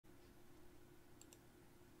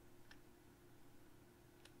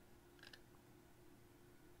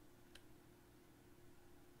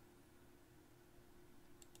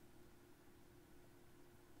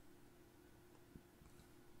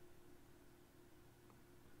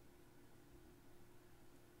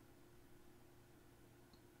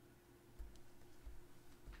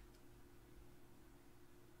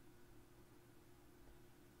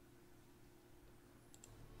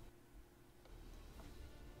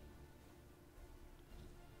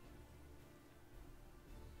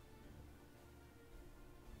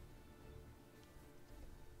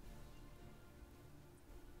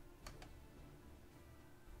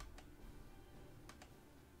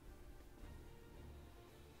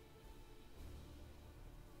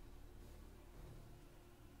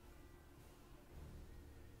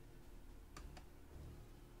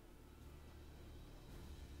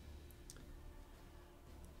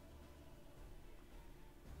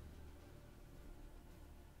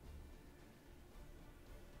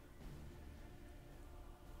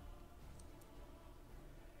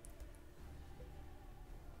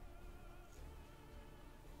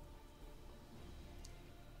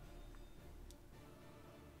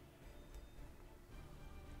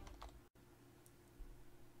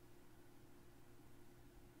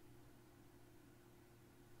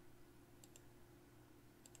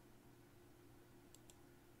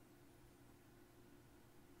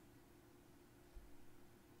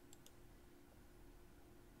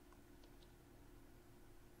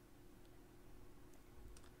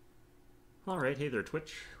Alright, hey there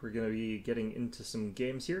Twitch. We're going to be getting into some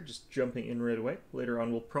games here, just jumping in right away. Later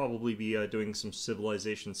on we'll probably be doing some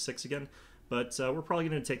Civilization 6 again, but we're probably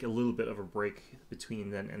going to take a little bit of a break between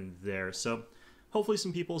then and there. So hopefully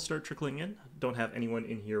some people start trickling in. Don't have anyone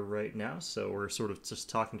in here right now, so we're sort of just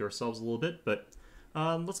talking to ourselves a little bit, but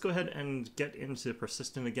let's go ahead and get into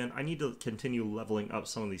Persistent again. I need to continue leveling up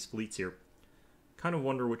some of these fleets here. Kind of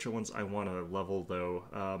wonder which ones I want to level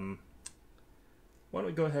though. Why don't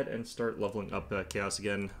we go ahead and start leveling up Chaos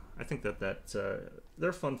again? I think that they're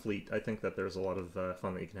a fun fleet. I think that there's a lot of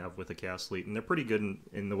fun that you can have with a Chaos fleet, and they're pretty good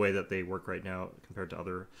in the way that they work right now compared to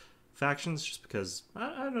other factions, just because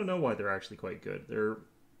I don't know why they're actually quite good. Their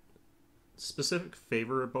specific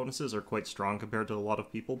favor bonuses are quite strong compared to a lot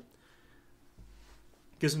of people.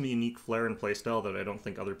 Gives them a unique flair and playstyle that I don't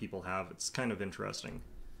think other people have. It's kind of interesting.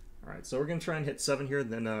 Alright, so we're going to try and hit 7 here,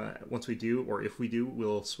 then once we do, or if we do,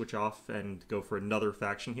 we'll switch off and go for another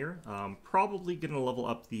faction here. Probably going to level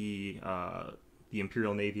up the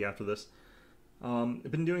Imperial Navy after this.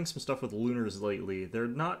 I've been doing some stuff with Lunars lately. They're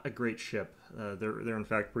not a great ship. They're in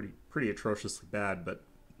fact pretty atrociously bad, but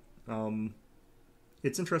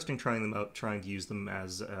it's interesting trying them out, trying to use them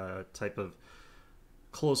as a type of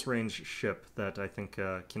close-range ship that I think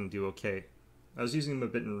can do okay. I was using them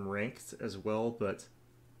a bit in Ranked as well, but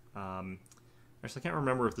actually, I can't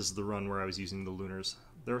remember if this is the run where I was using the Lunars.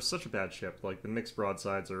 They're such a bad ship. Like, the mixed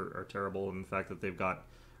broadsides are terrible, and the fact that they've got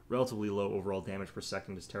relatively low overall damage per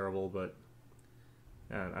second is terrible, but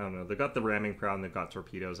I don't know. They've got the ramming prow and they've got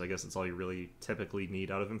torpedoes. I guess it's all you really typically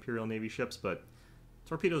need out of Imperial Navy ships, but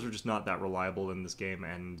torpedoes are just not that reliable in this game,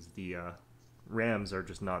 and the rams are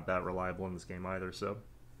just not that reliable in this game either, so.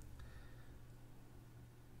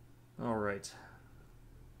 Alright.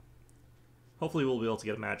 Hopefully we'll be able to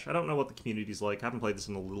get a match. I don't know what the community's like. I haven't played this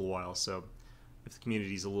in a little while, so if the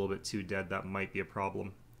community's a little bit too dead, that might be a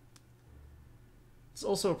problem. It's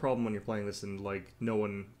also a problem when you're playing this and, like, no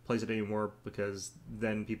one plays it anymore, because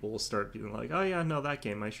then people will start being like, oh yeah, no, that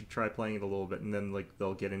game, I should try playing it a little bit, and then, like,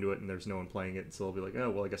 they'll get into it and there's no one playing it, so they'll be like,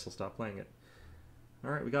 oh, well, I guess I'll stop playing it.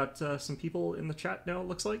 Alright, we got some people in the chat now, it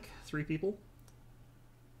looks like. 3 people.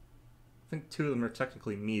 I think 2 of them are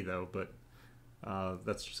technically me, though, but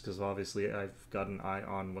that's just because obviously I've got an eye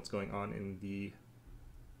on what's going on in the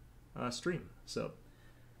stream. So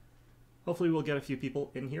hopefully we'll get a few people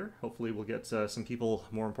in here. Hopefully we'll get some people,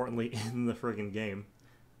 more importantly, in the friggin' game.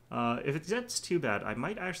 If it gets too bad, I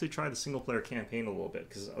might actually try the single-player campaign a little bit,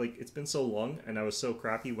 because like it's been so long and I was so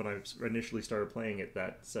crappy when I initially started playing it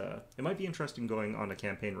that it might be interesting going on a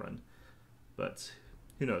campaign run. But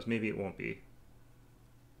who knows, maybe it won't be.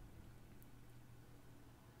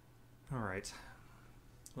 Alright.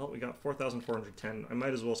 Well, we got 4,410. I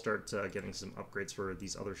might as well start getting some upgrades for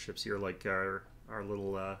these other ships here, like our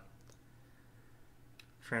little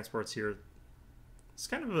transports here. It's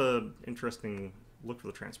kind of an interesting look for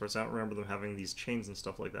the transports. I don't remember them having these chains and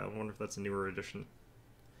stuff like that. I wonder if that's a newer addition.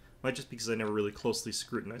 Might just because I never really closely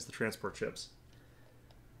scrutinized the transport ships.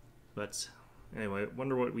 But anyway,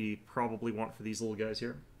 wonder what we probably want for these little guys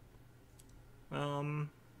here.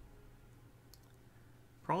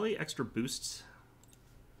 Probably extra boosts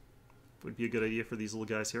would be a good idea for these little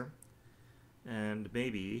guys here. And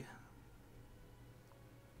maybe...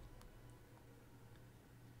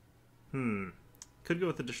 could go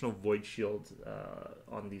with additional void shield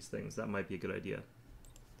on these things. That might be a good idea.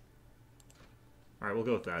 Alright, we'll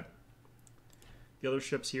go with that. The other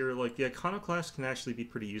ships here, like the Iconoclast can actually be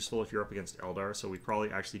pretty useful if you're up against Eldar, so we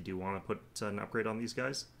probably actually do want to put an upgrade on these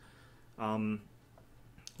guys. Line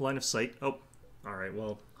of sight. Oh, alright,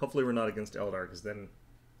 well, hopefully we're not against Eldar, because then,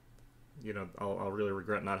 you know, I'll really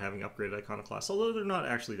regret not having upgraded Iconoclasts, although they're not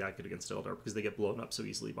actually that good against Eldar, because they get blown up so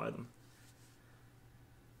easily by them.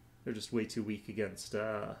 They're just way too weak against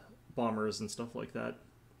bombers and stuff like that.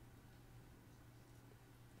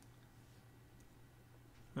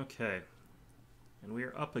 Okay. And we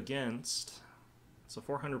are up against... It's a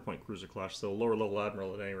 400-point cruiser class, so lower level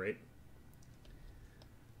admiral at any rate.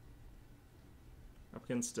 Up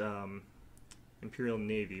against Imperial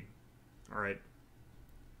Navy. Alright.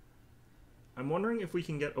 I'm wondering if we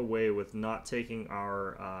can get away with not taking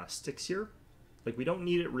our sticks here. Like, we don't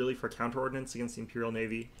need it really for counter-ordnance against the Imperial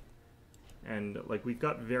Navy. And, like, we've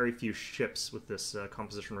got very few ships with this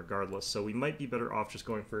composition regardless, so we might be better off just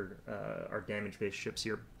going for our damage-based ships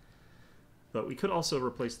here. But we could also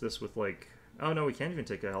replace this with, like... Oh, no, we can't even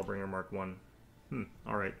take a Hellbringer Mark 1.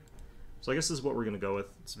 Alright. So I guess this is what we're going to go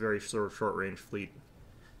with. It's a very sort of short-range fleet.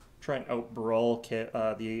 Try and out-brawl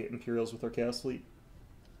the Imperials with our Chaos fleet.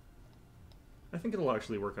 I think it'll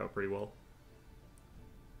actually work out pretty well.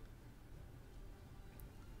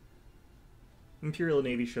 Imperial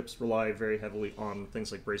Navy ships rely very heavily on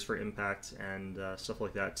things like brace for impact and stuff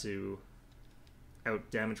like that to out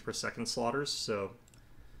damage per second slaughters, so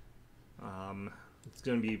it's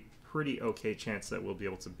going to be pretty okay chance that we'll be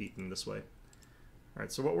able to beat them this way.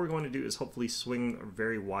 Alright, so what we're going to do is hopefully swing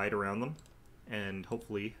very wide around them, and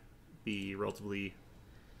hopefully be relatively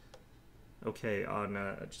okay on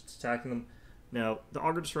just attacking them. Now, the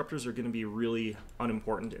Augur Disruptors are going to be really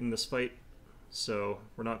unimportant in this fight, so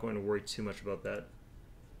we're not going to worry too much about that.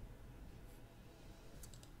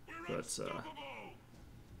 But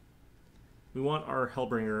we want our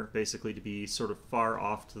Hellbringer basically to be sort of far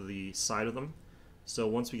off to the side of them. So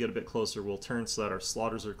once we get a bit closer, we'll turn so that our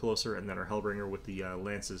Slaughters are closer, and then our Hellbringer with the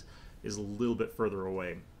Lances is a little bit further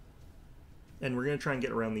away. And we're going to try and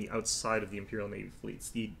get around the outside of the Imperial Navy fleets.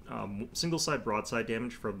 The single-side broadside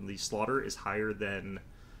damage from the Slaughter is higher than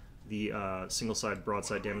the single-side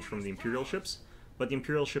broadside damage from the Imperial ships. But the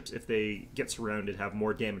Imperial ships, if they get surrounded, have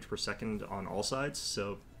more damage per second on all sides,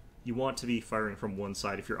 so you want to be firing from one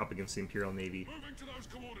side if you're up against the Imperial Navy. Moving to those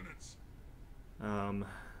coordinates.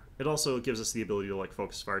 It also gives us the ability to like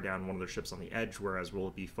focus fire down one of their ships on the edge, whereas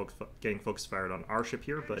we'll be getting focus fired on our ship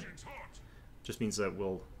here, but just means that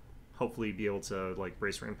we'll hopefully be able to like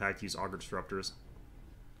brace for impact, use Augur Disruptors.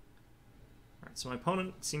 Alright, so my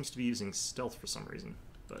opponent seems to be using stealth for some reason,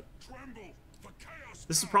 but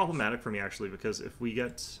this is problematic for me actually, because if we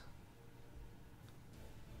get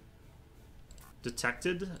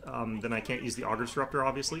detected, then I can't use the Augur Disruptor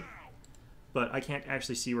obviously. But I can't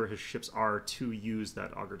actually see where his ships are to use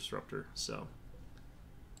that Augur Disruptor, so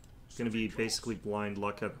it's going to be basically blind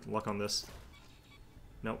luck on this.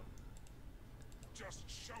 Nope. Just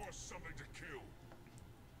show us something to kill.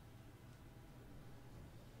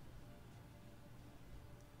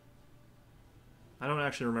 I don't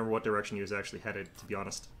actually remember what direction he was actually headed, to be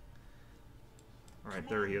honest. Alright,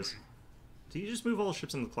 there he is. Did he just move all the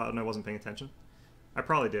ships in the cloud and I wasn't paying attention? I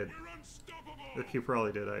probably did. You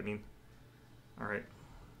probably did, I mean. Alright.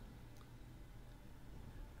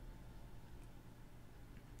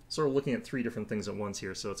 So we're looking at 3 different things at once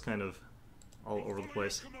here, so it's kind of all over the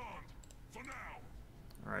place.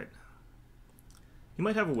 Alright. He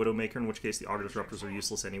might have a Widowmaker, in which case the Augur Disruptors are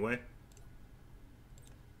useless anyway.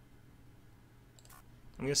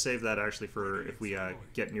 I'm going to save that actually for if we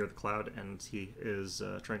get near the cloud, and he is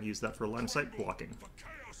trying to use that for line of sight blocking.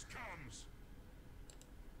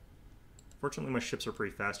 Fortunately, my ships are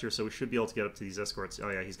pretty fast here, so we should be able to get up to these escorts. Oh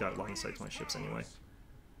yeah, he's got line of sight to my ships anyway.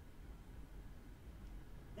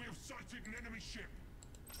 We have sighted an enemy ship.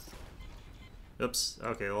 Oops.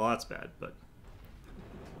 Okay, well that's bad, but...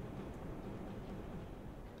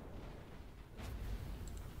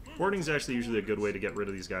 Boarding's actually usually a good way to get rid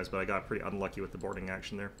of these guys, but I got pretty unlucky with the boarding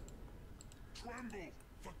action there. Tremble,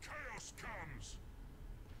 for chaos comes.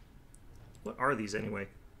 What are these anyway?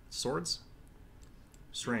 Swords?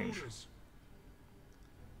 Strange.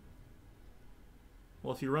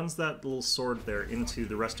 Well, if he runs that little sword there into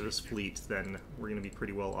the rest of his fleet, then we're going to be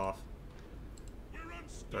pretty well off.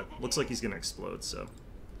 But looks like he's going to explode, so...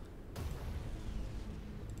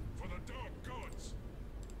 For the dark gods.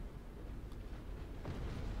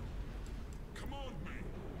 Command me.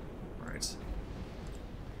 Alright.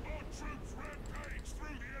 Our troops rampage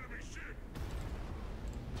through the enemy ship.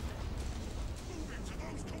 Moving to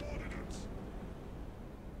those coordinates.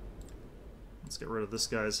 Let's get rid of this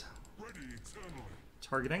guy's Ready eternally.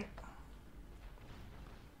 targeting.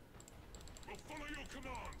 We'll follow your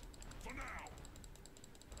command. For now.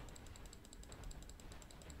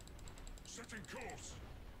 Setting course.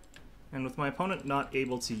 And with my opponent not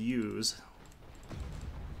able to use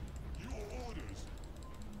Your orders.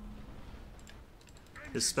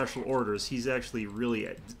 his special orders, he's actually really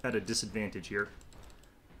at a disadvantage here.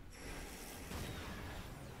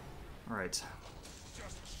 Alright.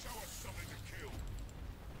 Just show us something to kill.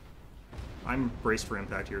 I'm braced for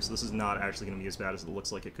impact here, so this is not actually going to be as bad as it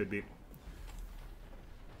looks like it could be.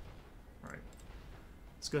 Alright.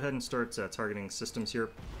 Let's go ahead and start targeting systems here.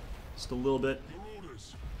 Just a little bit. Your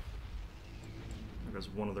orders. There goes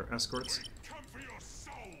one of their escorts. Come for your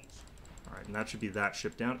souls. Alright, and that should be that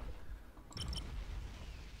ship down.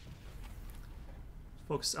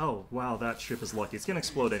 Focus. Oh, wow, that ship is lucky. It's going to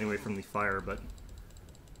explode anyway from the fire, but...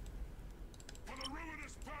 For the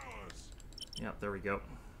ruinous powers. Yeah, there we go.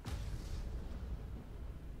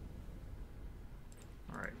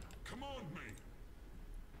 Alright. Command me.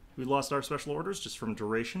 We lost our special orders just from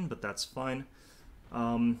duration, but that's fine.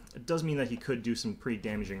 It does mean that he could do some pretty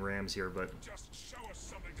damaging rams here, but... Just show us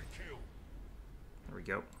something to kill. There we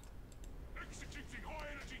go. Executing high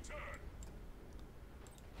energy turn.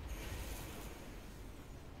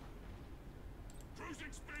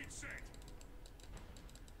 Cruising speed set.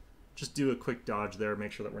 just do a quick dodge there,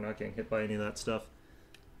 make sure that we're not getting hit by any of that stuff.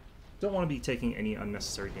 Don't want to be taking any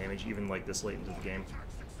unnecessary damage, even like this late into the game.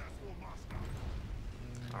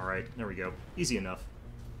 Alright, there we go. Easy enough.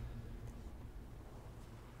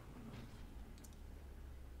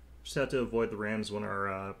 Just had to avoid the rams when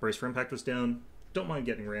our brace for impact was down. Don't mind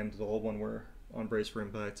getting rammed the whole when we're on brace for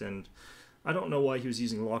impact, and I don't know why he was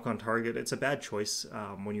using lock on target. It's a bad choice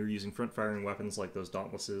when you're using front firing weapons like those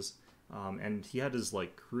Dauntlesses. And he had his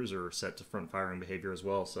like cruiser set to front firing behavior as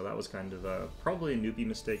well, so that was kind of probably a newbie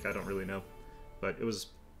mistake. I don't really know, but it was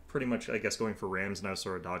pretty much, I guess, going for rams, and I was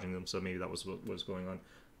sort of dodging them, so maybe that was what was going on.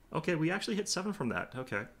 Okay, we actually hit 7 from that.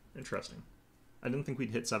 Okay, interesting. I didn't think we'd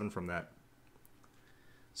hit 7 from that.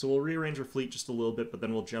 So we'll rearrange our fleet just a little bit, but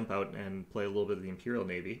then we'll jump out and play a little bit of the Imperial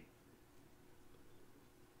Navy.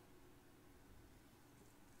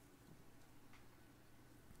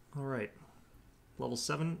 All right. Level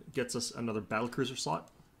 7 gets us another battlecruiser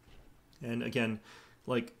slot. And again,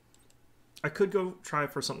 like, I could go try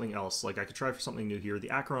for something else. Like, I could try for something new here.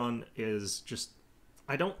 The Acheron is just...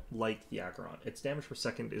 I don't like the Acheron. Its damage per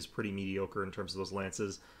second is pretty mediocre in terms of those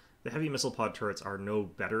lances. The heavy missile pod turrets are no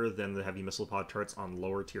better than the heavy missile pod turrets on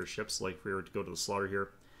lower tier ships, like if we were to go to the Slaughter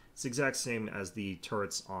here. It's the exact same as the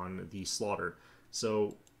turrets on the Slaughter.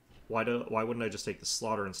 So... why wouldn't I just take the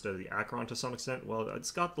Slaughter instead of the Acheron to some extent? Well,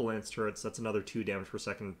 it's got the Lance turrets. That's another 2 damage per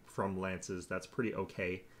second from Lances. That's pretty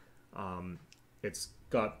okay. It's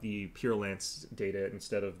got the pure Lance data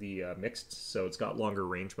instead of the mixed, so it's got longer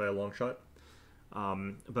range by a long shot.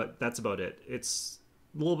 But that's about it. It's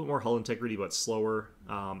a little bit more hull integrity, but slower.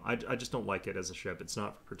 I just don't like it as a ship. It's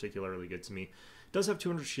not particularly good to me. It does have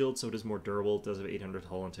 200 shield, so it is more durable. It does have 800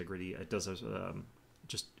 hull integrity. It does have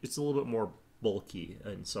it's a little bit more bulky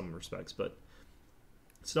in some respects, but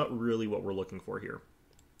it's not really what we're looking for here.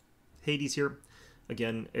 Hades here,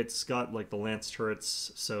 again, it's got like the lance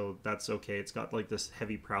turrets, so that's okay. It's got like this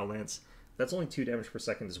heavy prow lance. That's only 2 damage per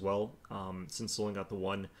second as well, since it's only got the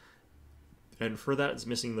 1. And for that, it's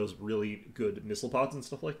missing those really good missile pods and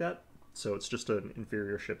stuff like that. So it's just an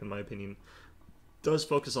inferior ship in my opinion. It does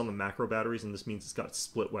focus on the macro batteries, and this means it's got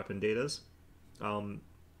split weapon datas.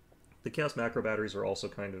 The Chaos macro batteries are also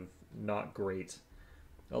kind of not great.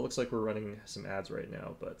 It looks like we're running some ads right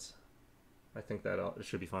now, but I think that it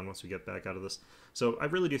should be fine once we get back out of this. So I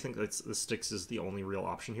really do think that the Styx is the only real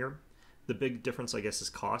option here. The big difference, I guess, is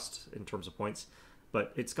cost in terms of points,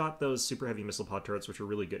 but it's got those super heavy missile pod turrets, which are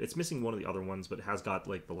really good. It's missing one of the other ones, but it has got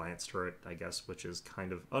like the Lance turret, I guess, which is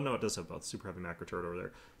kind of... oh no, it does have both. Super heavy macro turret over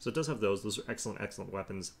there. So it does have those. Those are excellent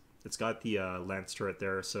weapons. It's got the Lance turret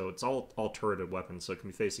there, so it's all turreted weapons, so it can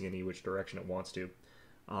be facing any which direction it wants to.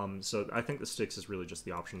 So I think the Styx is really just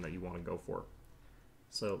the option that you want to go for.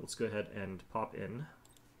 So let's go ahead and pop in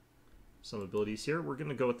some abilities here. We're going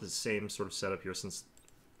to go with the same sort of setup here since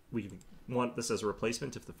we want this as a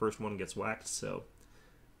replacement if the first one gets whacked. So,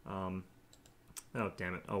 oh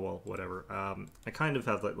damn it. Oh well, whatever. I kind of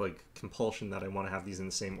have that like compulsion that I want to have these in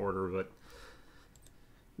the same order, but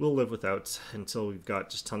we'll live without until we've got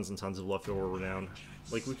just tons and tons of leftover renown.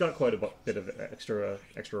 Like we've got quite a bit of extra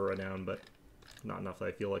renown, but not enough that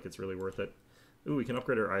I feel like it's really worth it. Ooh, we can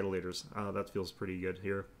upgrade our idolators. That feels pretty good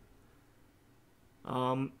here.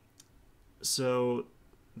 So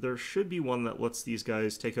there should be one that lets these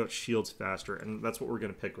guys take out shields faster, and that's what we're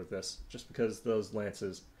going to pick with this, just because those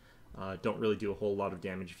lances don't really do a whole lot of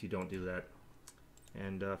damage if you don't do that.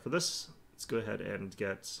 And for this, let's go ahead and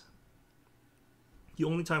get... the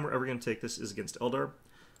only time we're ever going to take this is against Eldar.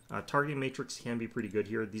 Targeting Matrix can be pretty good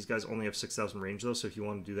here. These guys only have 6,000 range though, so if you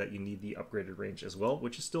want to do that, you need the upgraded range as well,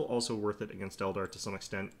 which is still also worth it against Eldar to some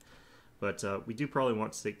extent. But we do probably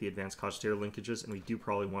want to take the advanced cogitator linkages, and we do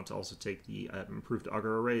probably want to also take the improved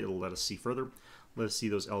auger array. It'll let us see further, let us see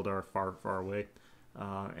those Eldar far away.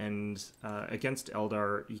 Against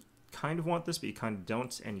Eldar, you kind of want this, but you kind of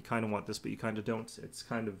don't, and you kind of want this, but you kind of don't. It's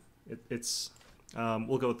kind of...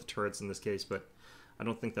 we'll go with the turrets in this case, but I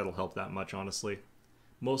don't think that'll help that much, honestly.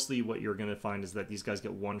 Mostly what you're going to find is that these guys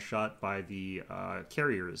get one shot by the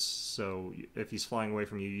carriers, so if he's flying away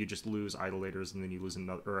from you, you just lose idolators, and then you lose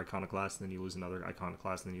another iconoclast, and then you lose another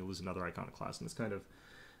iconoclast, and then you lose another iconoclast, and it's kind of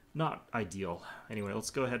not ideal. Anyway,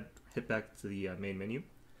 let's go ahead, hit back to the main menu,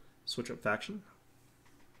 switch up faction.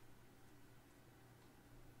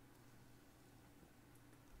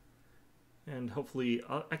 And hopefully,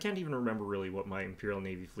 I can't even remember really what my Imperial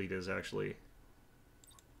Navy fleet is, actually.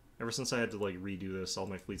 Ever since I had to like redo this, all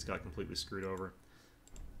my fleets got completely screwed over.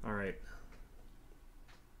 Alright.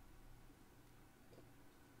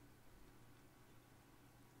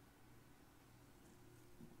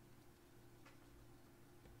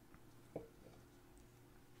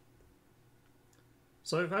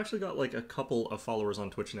 So I've actually got like a couple of followers on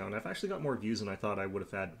Twitch now, and I've actually got more views than I thought I would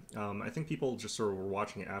have had. I think people just sort of were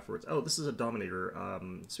watching it afterwards. Oh, this is a Dominator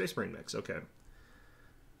Space Marine mix. Okay.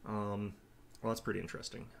 Well, that's pretty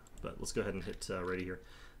interesting. But let's go ahead and hit ready here.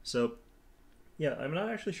 So, yeah, I'm not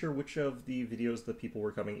actually sure which of the videos that people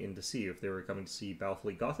were coming in to see. If they were coming to see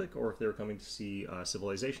Battlefleet Gothic, or if they were coming to see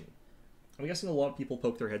Civilization. I'm guessing a lot of people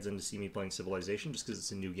poke their heads in to see me playing Civilization just because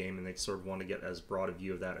it's a new game and they sort of want to get as broad a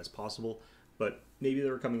view of that as possible. But maybe they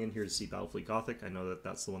were coming in here to see Battlefleet Gothic. I know that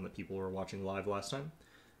that's the one that people were watching live last time.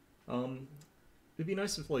 It'd be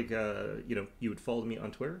nice if, like, you would follow me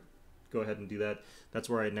on Twitter. Go ahead and do that.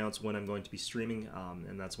 That's where I announce when I'm going to be streaming,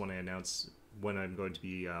 and that's when I announce when I'm going to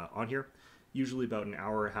be on here. Usually about an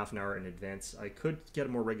hour, half an hour in advance. I could get a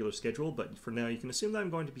more regular schedule, but for now you can assume that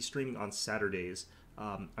I'm going to be streaming on Saturdays.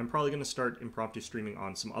 I'm probably going to start impromptu streaming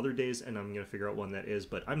on some other days, and I'm going to figure out when that is,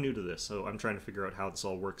 but I'm new to this, so I'm trying to figure out how this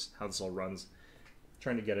all works, how this all runs.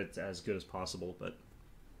 Trying to get it as good as possible, but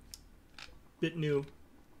bit new,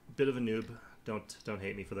 bit of a noob. Don't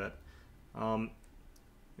hate me for that.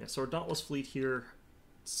 Yeah, so our Dauntless fleet here,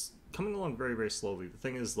 it's coming along very, very slowly. The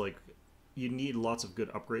thing is, like, you need lots of good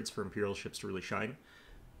upgrades for Imperial ships to really shine.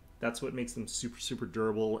 That's what makes them super, super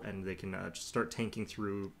durable, and they can just start tanking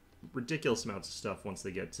through ridiculous amounts of stuff once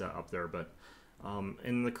they get up there. But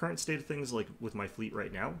in the current state of things, like with my fleet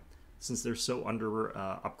right now, since they're so under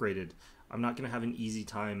upgraded, I'm not going to have an easy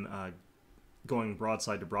time going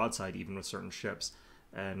broadside to broadside even with certain ships,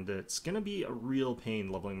 and it's going to be a real pain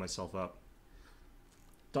leveling myself up.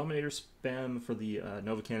 Dominator spam for the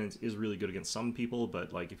Nova Cannons is really good against some people,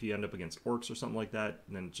 but like if you end up against Orcs or something like that,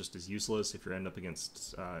 then it just is useless. If you end up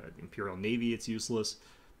against Imperial Navy, it's useless.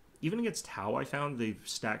 Even against Tau, I found they've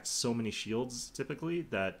stacked so many shields typically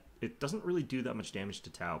that it doesn't really do that much damage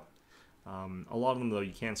to Tau. A lot of them, though,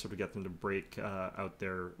 you can sort of get them to break out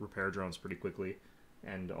their repair drones pretty quickly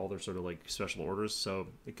and all their sort of like special orders, so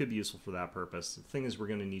it could be useful for that purpose. The thing is, we're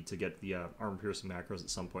going to need to get the armor-piercing macros at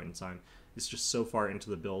some point in time. It's just so far into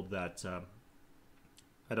the build that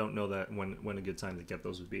I don't know that when a good time to get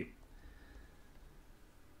those would be.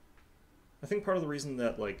 I think part of the reason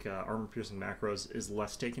that like armor-piercing macros is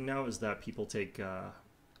less taken now is that people take,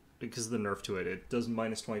 because of the nerf to it, it does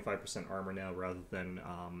minus 25% armor now rather than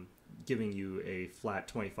giving you a flat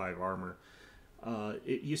 25 armor.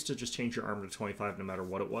 It used to just change your armor to 25 no matter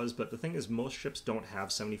what it was, but the thing is most ships don't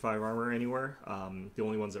have 75 armor anywhere. The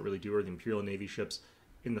only ones that really do are the Imperial Navy ships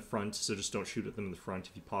in the front, so just don't shoot at them in the front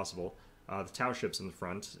if possible. The Tau ships in the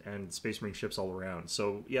front, and the Space Marine ships all around.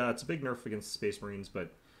 So yeah, it's a big nerf against the Space Marines,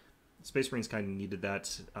 but Space Marines kind of needed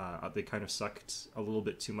that. They kind of sucked a little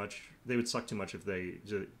bit too much. They would suck too much if they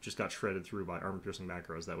just got shredded through by armor-piercing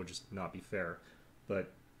macros. That would just not be fair.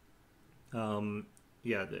 But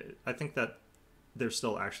yeah, I think that they're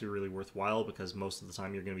still actually really worthwhile because most of the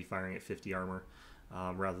time you're going to be firing at 50 armor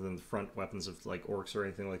rather than the front weapons of like Orcs or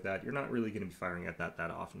anything like that. You're not really going to be firing at that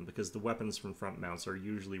often because the weapons from front mounts are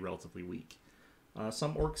usually relatively weak.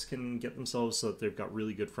 Some Orcs can get themselves so that they've got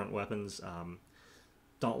really good front weapons.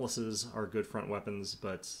 Dauntlesses are good front weapons,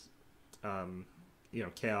 but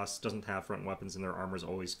Chaos doesn't have front weapons and their armor is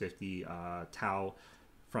always 50. Tau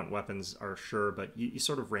front weapons are sure, but you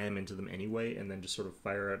sort of ram into them anyway and then just sort of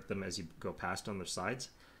fire at them as you go past on their sides.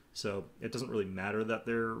 So it doesn't really matter that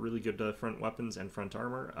they're really good front weapons and front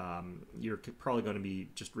armor. You're probably going to be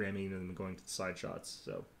just ramming them and going to the side shots.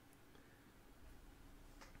 So,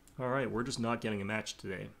 all right, we're just not getting a match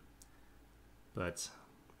today, but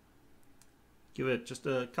give it just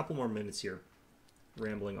a couple more minutes here,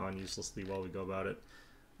 rambling on uselessly while we go about it.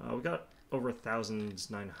 We got over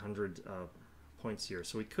 1,900 points here,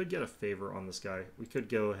 so we could get a favor on this guy. We could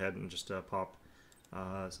go ahead and just pop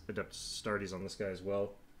Adept Astartes on this guy as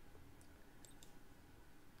well.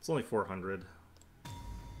 It's only 400. The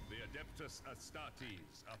Adeptus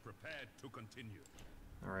Astartes are prepared to continue.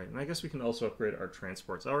 Alright, and I guess we can also upgrade our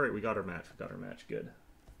transports. Alright, we got our match. We got our match. Good.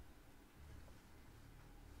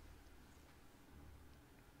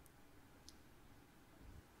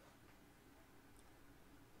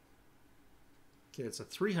 Okay, it's a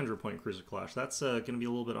 300-point cruiser clash. That's going to be a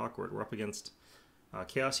little bit awkward. We're up against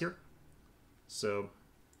Chaos here. So,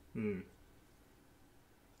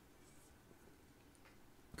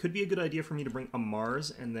 could be a good idea for me to bring a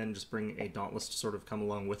Mars and then just bring a Dauntless to sort of come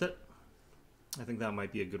along with it. I think that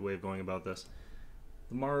might be a good way of going about this.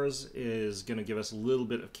 The Mars is going to give us a little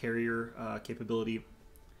bit of carrier capability.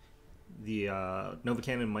 The Nova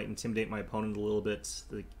Cannon might intimidate my opponent a little bit.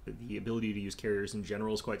 The ability to use carriers in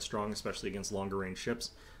general is quite strong, especially against longer range ships.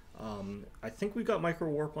 I think we've got micro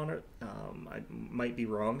warp on it. I might be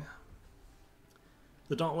wrong.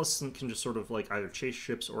 The Dauntless can just sort of like either chase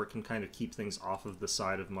ships or it can kind of keep things off of the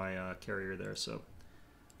side of my carrier there. So,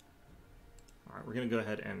 all right, we're gonna go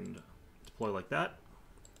ahead and deploy like that.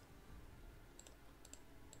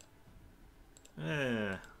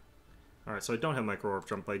 All right, so I don't have micro warp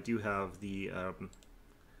jump, but I do have the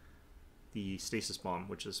stasis bomb,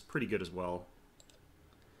 which is pretty good as well.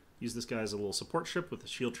 Use this guy as a little support ship with a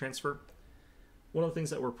shield transfer. One of the things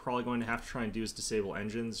that we're probably going to have to try and do is disable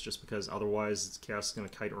engines, just because otherwise Chaos is going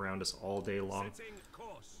to kite around us all day long.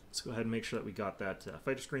 Let's go ahead and make sure that we got that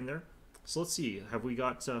fighter screen there. So let's see, have we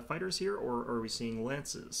got fighters here, or are we seeing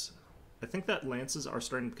lances? I think that lances are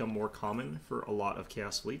starting to become more common for a lot of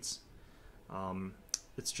Chaos fleets.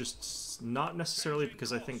 It's just not necessarily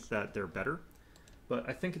because I think that they're better, but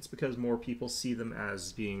I think it's because more people see them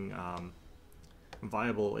as being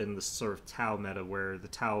viable in this sort of Tau meta where the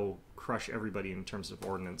Tau crush everybody in terms of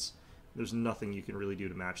ordnance. There's nothing you can really do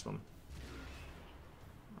to match them.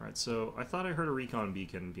 Alright, so I thought I heard a recon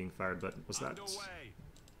beacon being fired, but was that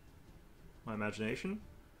my imagination?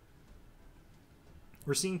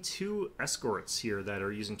 We're seeing 2 escorts here that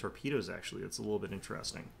are using torpedoes, actually. That's a little bit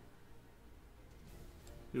interesting.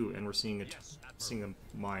 Ooh, and we're seeing a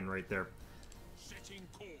mine right there.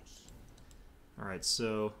 Alright,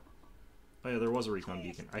 so... Oh yeah, there was a recon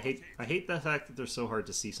beacon. I hate the fact that they're so hard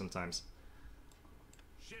to see sometimes.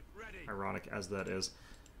 Ironic as that is.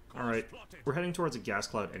 Alright, we're heading towards a gas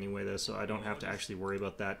cloud anyway though, so I don't have to actually worry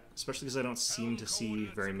about that. Especially because I don't seem to see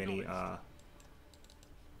very many, I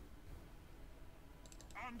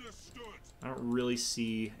don't really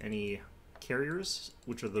see any carriers,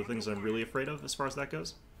 which are the things I'm really afraid of as far as that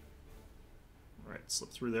goes. Alright, slip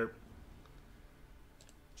through there.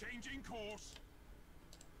 Changing course.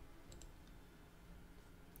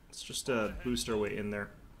 Let's just boost our way in there.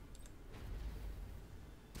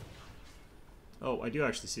 Oh, I do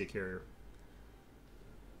actually see a carrier.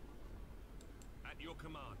 At your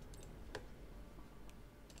command.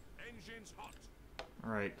 Engines hot.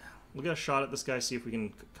 Alright, we'll get a shot at this guy, see if we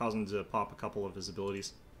can cause him to pop a couple of his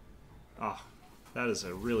abilities. Ah, that is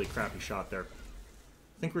a really crappy shot there.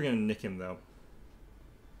 I think we're gonna nick him though.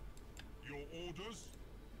 Your orders?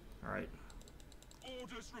 Alright.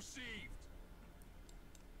 Orders received.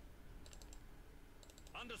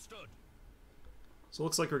 Understood. So it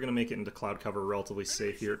looks like we're gonna make it into cloud cover relatively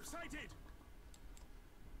safe here.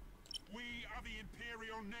 We are the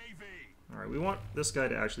Imperial Navy. Alright, we want this guy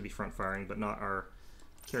to actually be front firing, but not our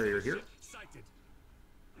carrier here.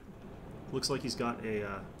 Looks like he's got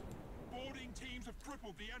a Boarding teams have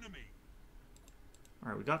crippled the enemy.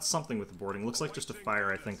 Alright, we got something with the boarding. Looks like just a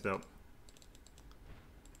fire, I think, though.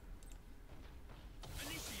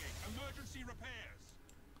 Initiate emergency repairs.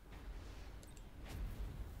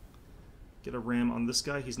 Get a ram on this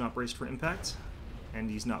guy. He's not braced for impact, and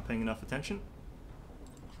he's not paying enough attention.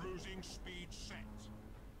 Cruising speed set.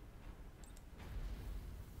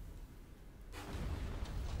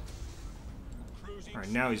 Alright,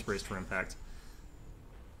 now he's braced for impact.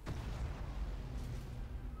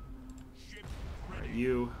 Alright,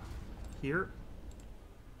 you here.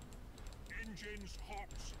 Engines hot.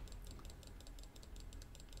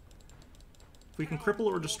 If we can cripple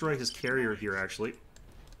or destroy his carrier here, actually,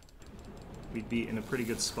 we'd be in a pretty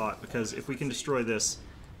good spot, because if we can destroy this,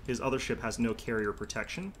 his other ship has no carrier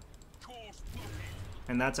protection.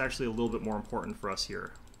 And that's actually a little bit more important for us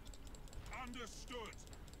here. Understood.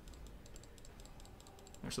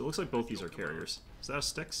 Actually, it looks like both these are carriers. Is that a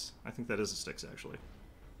Styx? I think that is a Styx, actually.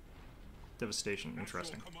 Devastation,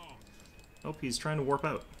 interesting. Oh, he's trying to warp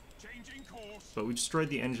out. But we destroyed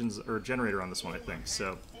the engines, or generator on this one, I think,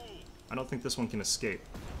 so I don't think this one can escape.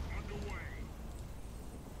 Underway.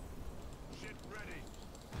 Ship ready.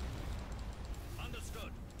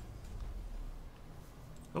 Understood.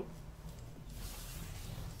 Oh,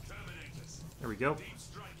 Terminators. there we go. Deep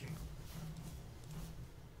striking.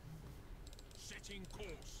 Setting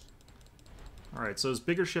course. Alright, so his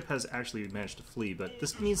bigger ship has actually managed to flee, but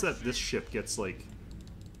this means that this ship gets, like,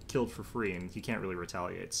 killed for free, and he can't really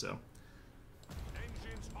retaliate, so...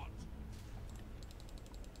 Engines hot.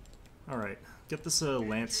 Alright, get this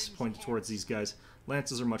lance pointed towards these guys.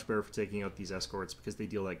 Lances are much better for taking out these escorts, because they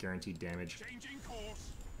deal that guaranteed damage. Changing course.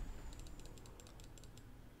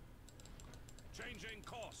 Changing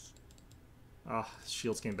course. Ah,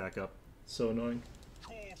 shields came back up. So annoying.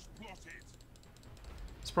 Course plotted.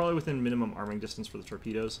 It's probably within minimum arming distance for the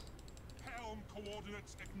torpedoes. Helm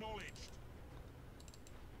coordinates acknowledged.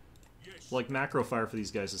 Yes. Like, macro fire for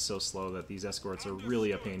these guys is so slow that these escorts are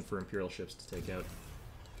really a pain for Imperial ships to take out.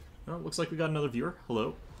 Oh, looks like we got another viewer.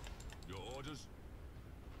 Hello. Your orders.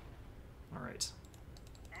 Alright.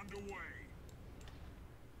 Underway.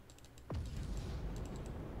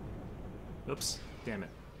 Oops. Damn it.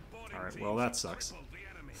 Alright, well that sucks.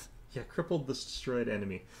 Yeah, crippled the destroyed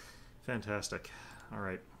enemy. Fantastic.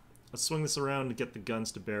 Alright. Let's swing this around to get the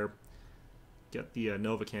guns to bear. Get the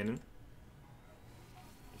Nova Cannon.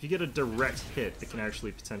 If you get a direct hit, it can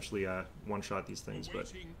actually potentially one-shot these things,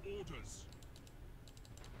 but...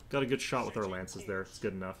 Got a good shot with our lances there. It's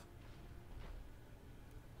good enough.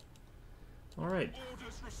 Alright.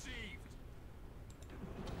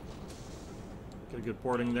 Get a good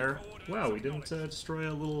boarding there. Wow, we didn't destroy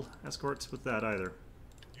a little escort with that either.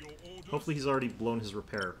 Hopefully he's already blown his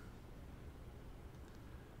repair.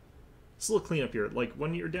 It's a little cleanup here. Like,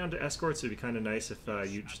 when you're down to escorts, it'd be kind of nice if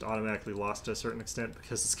you just automatically lost to a certain extent,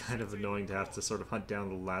 because it's kind of annoying to have to sort of hunt down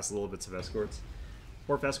the last little bits of escorts.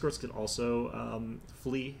 Or if escorts could also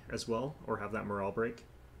flee as well, or have that morale break.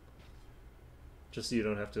 Just so you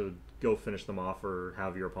don't have to go finish them off or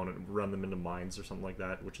have your opponent run them into mines or something like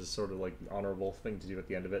that, which is sort of like the honorable thing to do at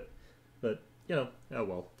the end of it. But, you know, oh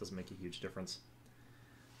well, doesn't make a huge difference.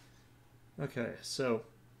 Okay, so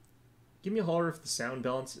give me a holler if the sound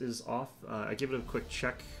balance is off. I gave it a quick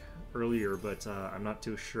check earlier, but I'm not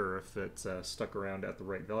too sure if it's stuck around at the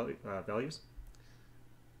right values.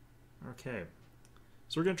 Okay,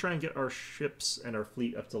 so we're going to try and get our ships and our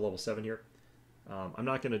fleet up to level 7 here. I'm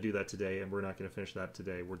not going to do that today, and we're not going to finish that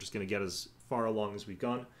today. We're just going to get as far along as we've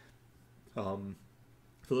gone.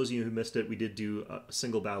 For those of you who missed it, we did do a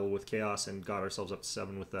single battle with Chaos and got ourselves up to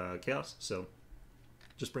 7 with Chaos, so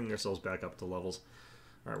just bringing ourselves back up to levels.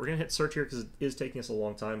 Alright, we're going to hit search here because it is taking us a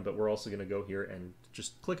long time, but we're also going to go here and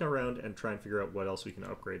just click around and try and figure out what else we can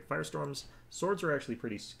upgrade. Firestorms, swords are actually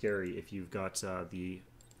pretty scary if you've got the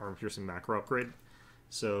armor-piercing macro upgrade,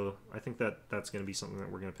 so I think that's going to be something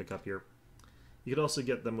that we're going to pick up here. You could also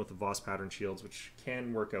get them with the Voss pattern shields, which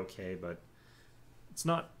can work okay, but it's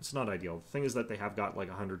not ideal. The thing is that they have got like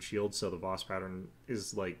 100 shields, so the Voss pattern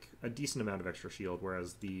is like a decent amount of extra shield,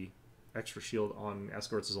 whereas the extra shield on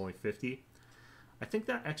escorts is only 50. I think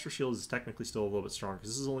that extra shield is technically still a little bit strong, because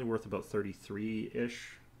this is only worth about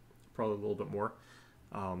 33-ish, probably a little bit more.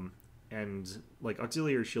 And like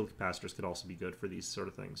auxiliary shield capacitors could also be good for these sort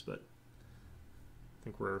of things, but I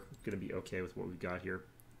think we're going to be okay with what we've got here.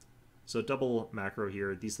 So double macro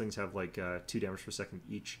here, these things have like 2 damage per second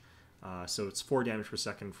each. So it's 4 damage per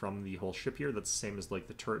second from the whole ship here. That's the same as like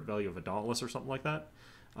the turret value of a Dauntless or something like that,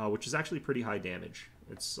 which is actually pretty high damage.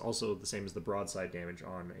 It's also the same as the broadside damage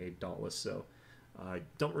on a Dauntless, so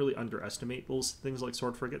don't really underestimate those things like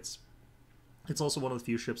sword frigates. It's also one of the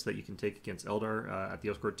few ships that you can take against Eldar at the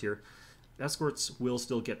escort tier. Escorts will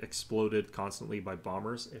still get exploded constantly by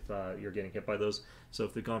bombers if you're getting hit by those. So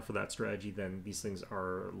if they've gone for that strategy, then these things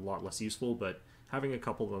are a lot less useful, but having a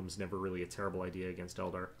couple of them is never really a terrible idea against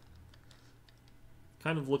Eldar.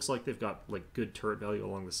 Kind of looks like they've got like good turret value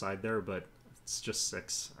along the side there, but it's just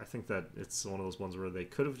 6. I think that it's one of those ones where they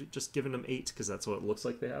could have just given them 8, because that's what it looks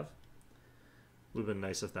like they have. Would have been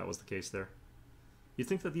nice if that was the case there. You'd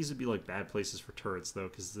think that these would be like bad places for turrets, though,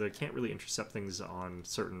 because they can't really intercept things on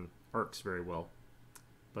certain arcs very well.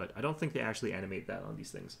 But I don't think they actually animate that on these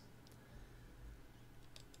things.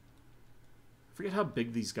 I forget how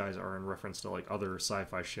big these guys are in reference to like other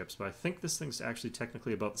sci-fi ships, but I think this thing's actually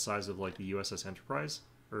technically about the size of like the USS Enterprise,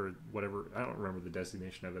 or whatever. I don't remember the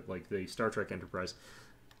designation of it, like the Star Trek Enterprise.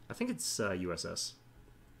 I think it's USS,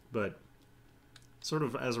 but sort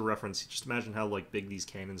of as a reference, just imagine how like big these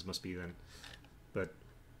cannons must be then. But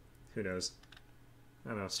who knows? I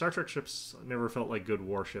don't know. Star Trek ships never felt like good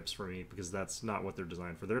warships for me, because that's not what they're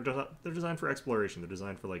designed for. They're designed for exploration. They're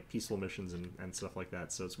designed for like peaceful missions and stuff like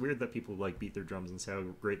that. So it's weird that people like beat their drums and say how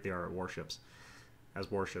great they are at warships,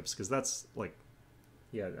 because that's like,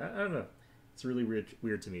 yeah, I don't know. It's really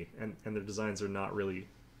weird to me. And their designs are not really,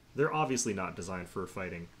 they're obviously not designed for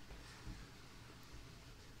fighting.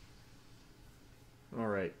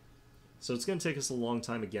 Alright, so it's going to take us a long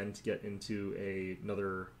time again to get into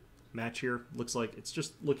another match here. Looks like it's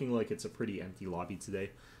just looking like it's a pretty empty lobby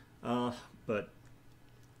today. But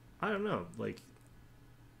I don't know, like,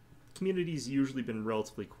 community's usually been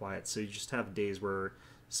relatively quiet, so you just have days where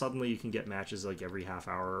suddenly you can get matches like every half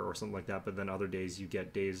hour or something like that, but then other days you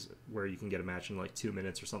get days where you can get a match in like 2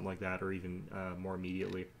 minutes or something like that, or even more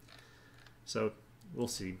immediately. So we'll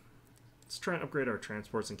see. Let's try and upgrade our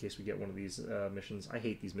transports in case we get one of these missions. I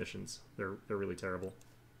hate these missions. They're really terrible.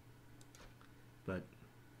 But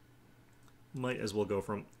might as well go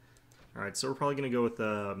from. Alright, so we're probably going to go with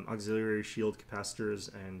auxiliary shield capacitors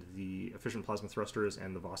and the efficient plasma thrusters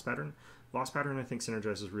and the Voss pattern. Voss pattern I think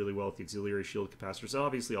synergizes really well with the auxiliary shield capacitors. It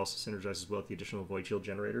obviously also synergizes well with the additional void shield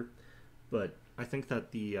generator. But I think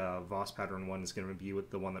that the Voss pattern one is going to be with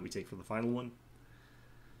the one that we take for the final one.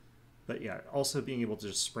 But yeah, also being able to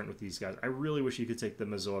just sprint with these guys. I really wish you could take the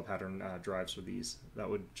Mazoa pattern drives for these. That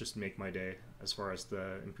would just make my day as far as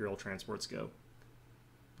the Imperial transports go.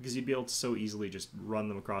 Because you'd be able to so easily just run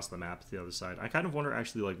them across the map to the other side. I kind of wonder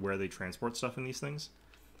actually like where they transport stuff in these things.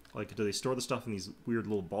 Like, do they store the stuff in these weird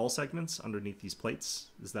little ball segments underneath these plates?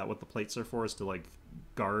 Is that what the plates are for, is to like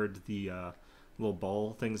guard the little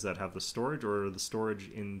ball things that have the storage, or the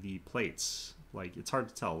storage in the plates? Like, it's hard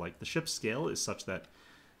to tell. Like, the ship's scale is such that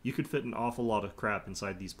you could fit an awful lot of crap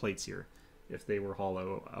inside these plates here if they were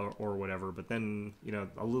hollow or whatever, but then, you know,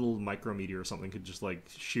 a little micrometeor or something could just like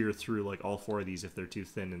shear through like all four of these if they're too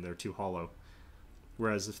thin and they're too hollow.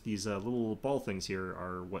 Whereas if these little ball things here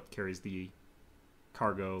are what carries the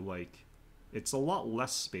cargo, like, it's a lot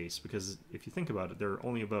less space, because if you think about it, they're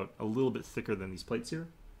only about a little bit thicker than these plates here.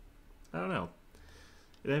 I don't know.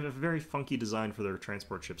 They have a very funky design for their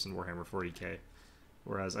transport ships in Warhammer 40k,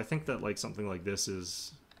 whereas I think that like something like this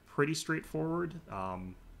is pretty straightforward.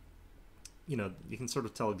 You know, you can sort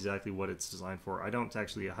of tell exactly what it's designed for. I don't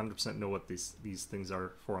actually 100% know what these things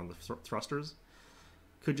are for on the thrusters.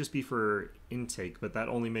 Could just be for intake, but that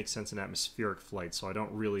only makes sense in atmospheric flight, so I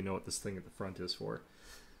don't really know what this thing at the front is for.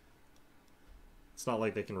 It's not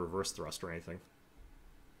like they can reverse thrust or anything.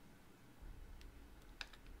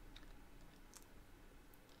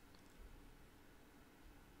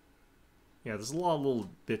 Yeah, there's a lot of little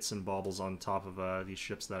bits and baubles on top of these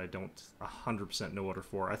ships that I don't 100% know what are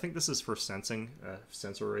for. I think this is for sensing,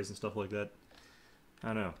 sensor arrays and stuff like that. I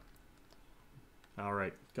don't know.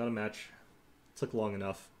 Alright, got a match. Took long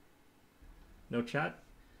enough. No chat?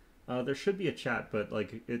 There should be a chat, but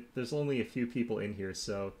like there's only a few people in here,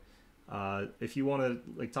 so if you want to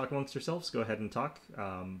like talk amongst yourselves, go ahead and talk.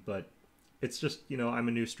 But it's just, you know, I'm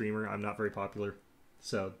a new streamer. I'm not very popular,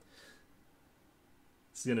 so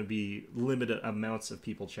it's going to be limited amounts of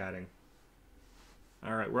people chatting.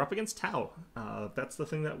 All right, we're up against Tau. That's the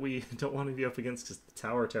thing that we don't want to be up against, because the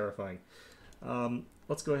Tau are terrifying.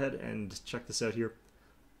 Let's go ahead and check this out here.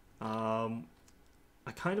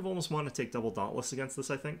 I kind of almost want to take double Dauntless against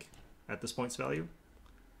this, I think, at this points value.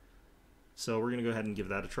 So we're going to go ahead and give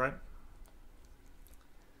that a try.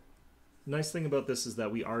 Nice thing about this is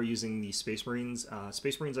that we are using the Space Marines.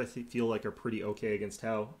 Space Marines I feel like are pretty okay against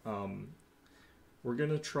Tau. We're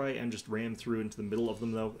going to try and just ram through into the middle of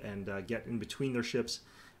them, though, and get in between their ships,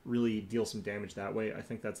 really deal some damage that way. I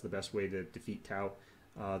think that's the best way to defeat Tau,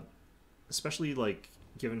 especially, like,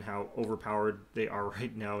 given how overpowered they are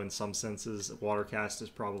right now in some senses. Watercast is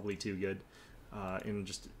probably too good in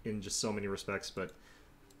just so many respects, but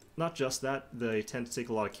not just that. They tend to take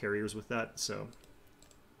a lot of carriers with that, so...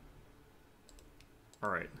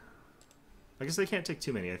 Alright. I guess they can't take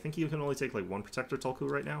too many. I think you can only take, like, one Protector Tulku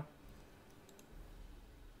right now.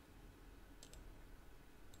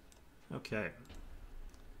 Okay.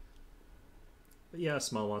 But yeah,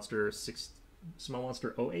 Small Monster 08? Small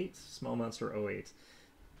Monster 08.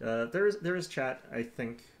 There is chat, I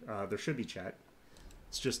think. There should be chat.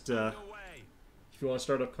 It's just, if you want to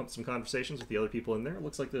start up some conversations with the other people in there, it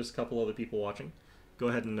looks like there's a couple other people watching. Go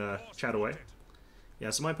ahead and chat away. Yeah,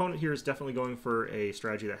 so my opponent here is definitely going for a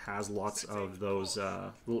strategy that has lots of those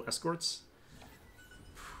little escorts.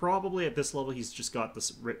 Probably at this level he's just got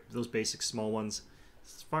those basic small ones.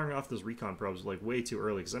 Firing off those recon probes like way too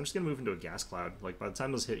early, because I'm just going to move into a gas cloud. Like, by the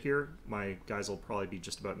time those hit here, my guys will probably be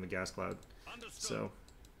just about in the gas cloud. So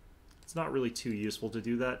it's not really too useful to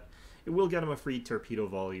do that. It will get him a free torpedo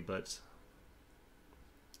volley, but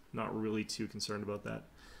not really too concerned about that.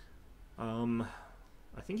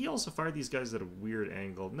 I think he also fired these guys at a weird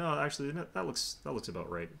angle. No, actually, that looks about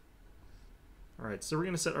right. Alright, so we're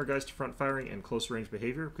going to set our guys to front firing and close range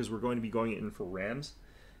behavior, because we're going to be going in for rams.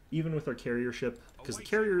 Even with our carrier ship, because the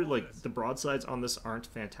carrier, like, the broadsides on this aren't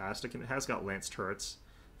fantastic, and it has got lance turrets.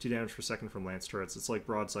 2 damage per second from lance turrets. It's like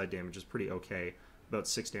broadside damage is pretty okay, about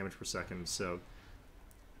 6 damage per second, so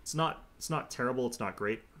it's not terrible, it's not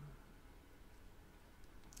great.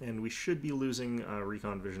 And we should be losing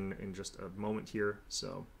recon vision in just a moment here,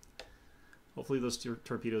 so hopefully those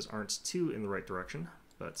torpedoes aren't too in the right direction,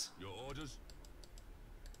 but... Your orders?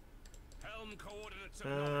 Helm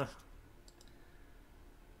coordinates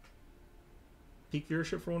peak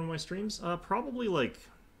viewership for one of my streams? Probably like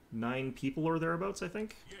 9 people or thereabouts, I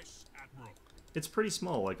think. Yes, Admiral. It's pretty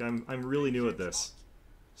small. Like, I'm really new at this,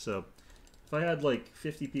 so if I had like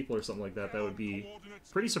 50 people or something like that, that would be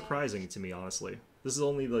pretty surprising to me, honestly. This is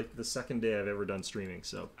only like the second day I've ever done streaming,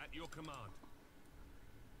 so. At your command.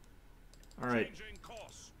 All right.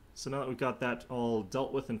 So now that we've got that all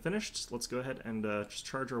dealt with and finished, let's go ahead and just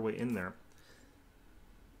charge our way in there.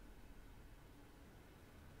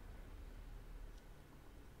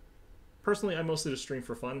 Personally, I mostly just stream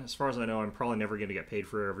for fun. As far as I know, I'm probably never going to get paid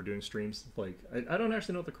for ever doing streams. Like, I don't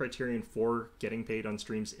actually know what the criterion for getting paid on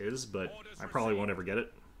streams is, but I probably won't ever get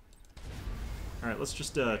it. Alright, let's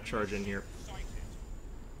just charge in here.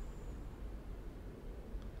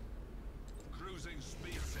 Cruising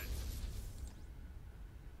speed set.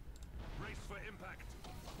 Race for impact.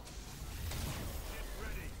 Get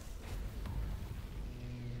ready.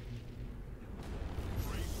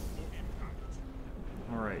 Race for impact.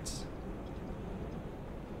 Alright.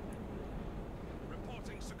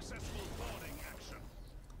 Reporting successful boarding action.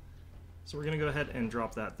 So we're going to go ahead and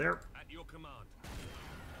drop that there. At your command.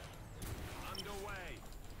 Underway.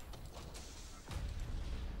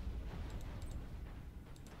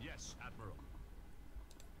 Yes, Admiral.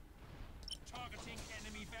 Targeting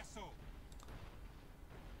enemy vessel.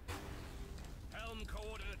 Helm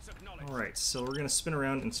coordinates acknowledged. Alright, so we're going to spin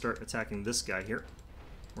around and start attacking this guy here.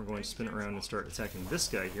 We're going to spin around and start attacking this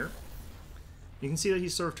guy here. You can see that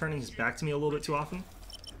he's sort of turning his back to me a little bit too often.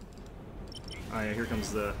 Ah, yeah, here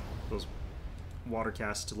comes those water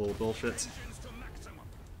cast little bullshits. Engines to maximum.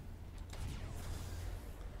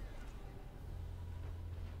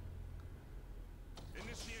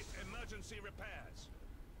 Initiate emergency repairs.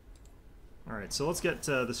 Alright, so let's get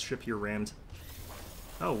this ship here rammed.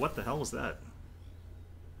 Oh, what the hell was that?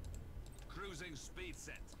 Cruising speed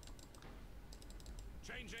set.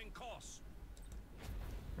 Changing course.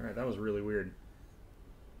 Alright, that was really weird.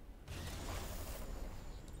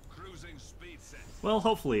 Cruising speed set. Well,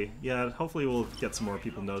 hopefully. Yeah, hopefully we'll get some more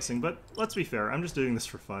people noticing, but let's be fair, I'm just doing this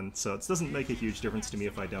for fun, so it doesn't make a huge difference to me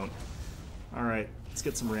if I don't. Alright, let's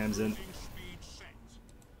get some rams in. Cruising speed set.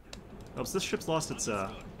 Oh, so this ship's lost its,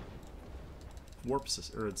 warp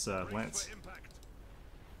or its, Race lance. for impact.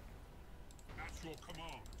 At your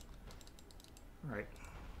command. Alright.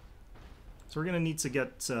 So we're gonna need to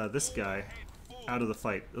get this guy out of the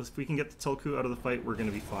fight. If we can get the Tulku out of the fight, we're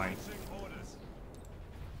gonna be fine. Orders.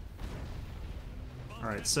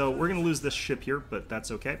 Alright, so we're gonna lose this ship here, but that's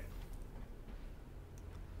okay.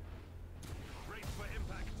 Race for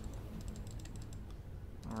impact.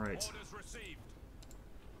 Alright. Orders received.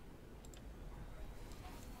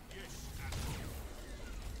 Yes, Admiral.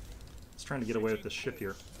 Let's try to get away with this ship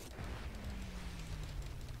here.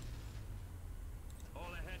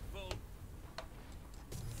 All ahead, full.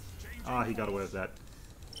 Changing Ah, he got away with that.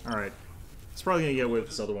 Alright. He's probably gonna get away with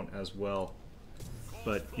this other one as well.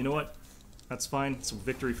 But you know what? That's fine. It's a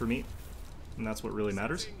victory for me. And that's what really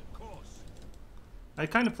matters. course. I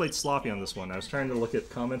kind of played sloppy on this one. I was trying to look at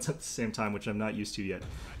comments at the same time, which I'm not used to yet.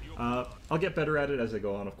 I'll get better at it as I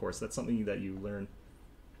go on, of course. That's something that you learn.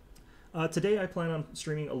 Today I plan on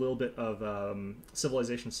streaming a little bit of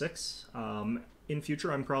Civilization 6. In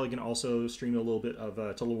future, I'm probably going to also stream a little bit of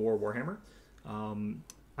Total War Warhammer.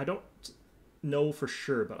 I don't know for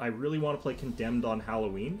sure, but I really want to play Condemned on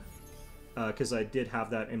Halloween. Because I did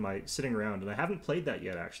have that in my sitting around, and I haven't played that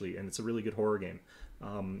yet, actually, and it's a really good horror game.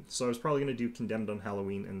 So I was probably going to do Condemned on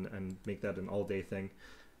Halloween and make that an all-day thing.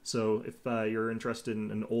 So if you're interested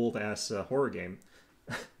in an old-ass horror game...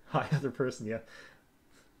 Hi, other person, yeah.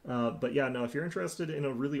 But yeah, no, if you're interested in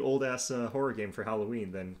a really old-ass horror game for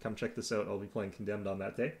Halloween, then come check this out. I'll be playing Condemned on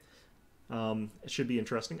that day. It should be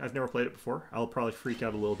interesting. I've never played it before. I'll probably freak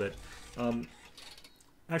out a little bit.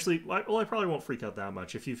 Actually, well, I probably won't freak out that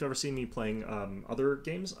much. If you've ever seen me playing other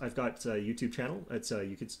games, I've got a YouTube channel. It's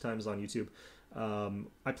Yukitsu Times on YouTube.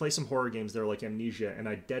 I play some horror games there like Amnesia, and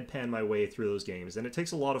I deadpan my way through those games. And it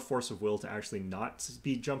takes a lot of force of will to actually not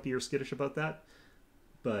be jumpy or skittish about that.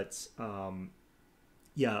 But,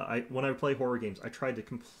 yeah, when I play horror games, I try to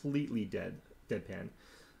completely deadpan.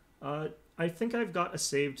 I think I've got a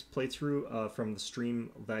saved playthrough from the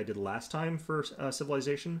stream that I did last time for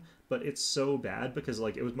Civilization, but it's so bad because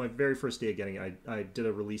like it was my very first day of getting it. I did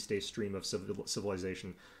a release day stream of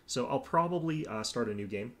Civilization, so I'll probably start a new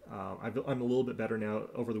game. I'm a little bit better now.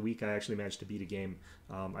 Over the week, I actually managed to beat a game.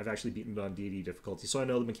 I've actually beaten it on deity difficulty, so I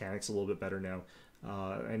know the mechanics a little bit better now.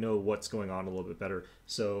 I know what's going on a little bit better,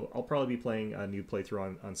 so I'll probably be playing a new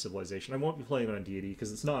playthrough on Civilization. I won't be playing it on deity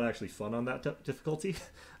because it's not actually fun on that difficulty.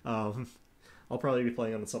 I'll probably be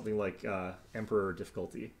playing on something like Emperor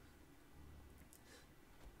difficulty.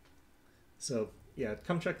 So yeah,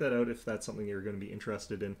 come check that out if that's something you're going to be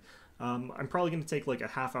interested in. I'm probably going to take like a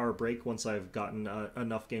half-hour break once I've gotten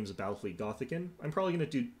enough games of Battlefleet Gothic in. I'm probably going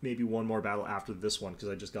to do maybe one more battle after this one because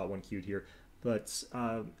I just got one queued here. But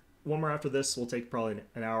one more after this, we'll take probably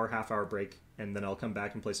an hour, half-hour break, and then I'll come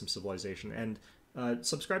back and play some Civilization. And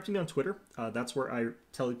subscribe to me on Twitter. That's where I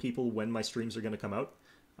tell people when my streams are going to come out.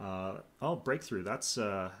 Oh, breakthrough. That's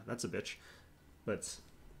a bitch. But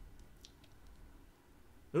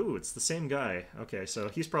Ooh, it's the same guy. Okay, so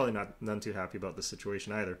he's probably none too happy about this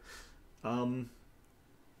situation either.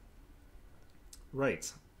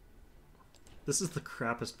 Right. This is the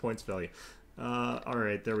crappiest points value.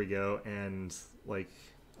 Alright, there we go. And, like,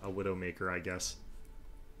 a Widowmaker, I guess.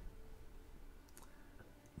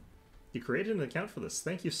 You created an account for this.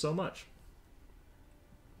 Thank you so much.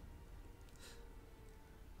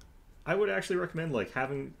 I would actually recommend, like,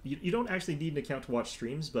 having... You don't actually need an account to watch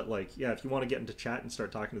streams, but, like, yeah, if you want to get into chat and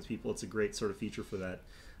start talking to people, it's a great sort of feature for that.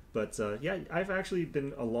 But, yeah, I've actually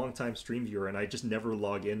been a long-time stream viewer, and I just never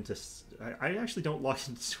log into... I actually don't log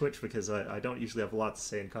into Twitch because I don't usually have a lot to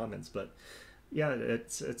say in comments, but... Yeah,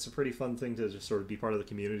 it's a pretty fun thing to just sort of be part of the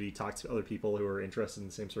community, talk to other people who are interested in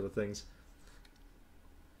the same sort of things.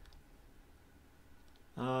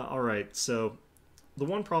 Alright, so the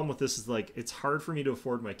one problem with this is, like, it's hard for me to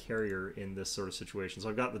afford my carrier in this sort of situation. So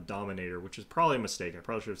I've got the Dominator, which is probably a mistake. I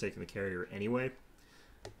probably should have taken the carrier anyway,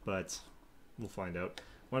 but we'll find out.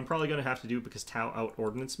 What I'm probably going to have to do, because Tau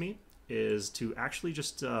out-ordnance me, is to actually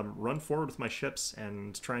just run forward with my ships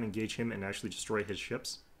and try and engage him and actually destroy his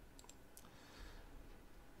ships.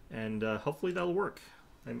 And hopefully that'll work.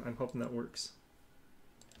 I'm hoping that works.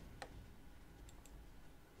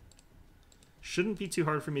 Shouldn't be too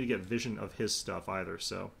hard for me to get vision of his stuff either,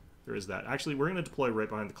 so there is that. Actually, we're going to deploy right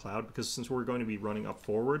behind the cloud, because since we're going to be running up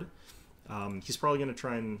forward, he's probably going to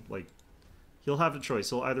try and, like, he'll have a choice.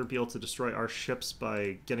 He'll either be able to destroy our ships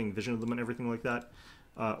by getting vision of them and everything like that,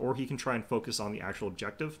 or he can try and focus on the actual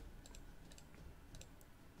objective.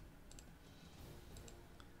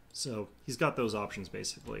 So he's got those options,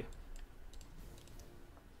 basically.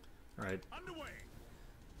 Alright.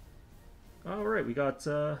 Alright, we got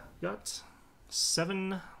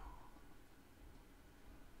 7...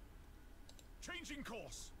 Changing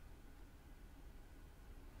course.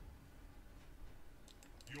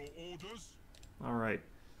 Your orders? Alright.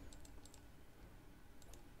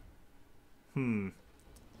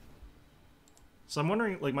 So I'm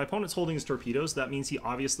wondering, like, my opponent's holding his torpedoes. That means he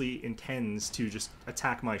obviously intends to just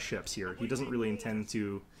attack my ships here. He doesn't really intend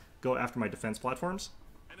to go after my defense platforms.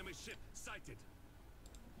 Enemy ship sighted.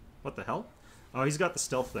 What the hell? Oh, he's got the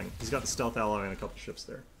stealth thing. He's got the stealth ally and a couple ships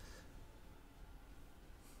there.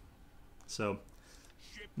 So,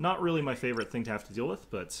 not really my favorite thing to have to deal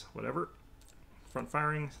with, but whatever. Front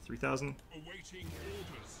firing, 3,000. Awaiting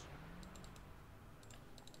orders.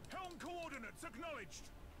 Helm coordinates acknowledged.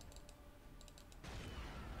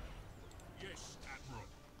 Yes, Admiral.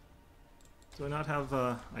 Do I not have,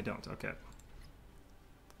 I don't, okay.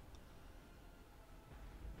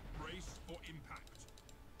 Brace for impact.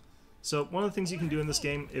 So one of the things you can do in this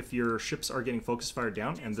game, if your ships are getting focus fired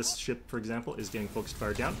down, and this ship, for example, is getting focus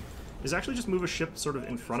fired down, is actually just move a ship sort of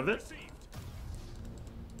in front of it,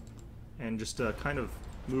 and just kind of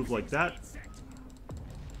move like that.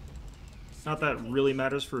 Not that it really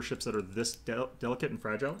matters for ships that are this delicate and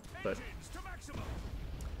fragile, but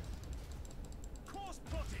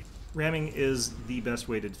ramming is the best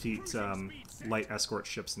way to defeat light escort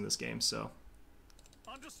ships in this game, so...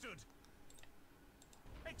 Understood.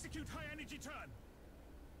 Execute high energy turn.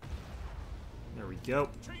 There we go.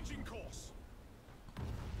 Changing course.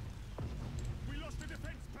 We lost the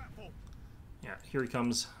defense platform. Yeah, here he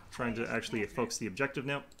comes, trying to actually focus the objective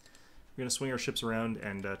now. We're going to swing our ships around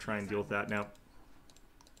and try and deal with that now.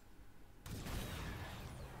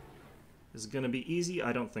 Is it going to be easy?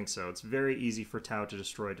 I don't think so. It's very easy for Tau to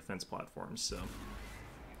destroy defense platforms, so...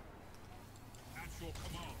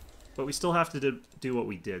 But we still have to do what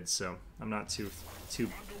we did, so I'm not too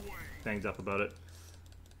banged up about it.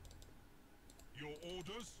 Your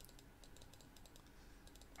orders?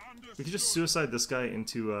 We could just suicide this guy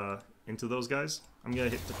into those guys. I'm gonna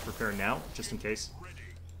hit to prepare now, just in case.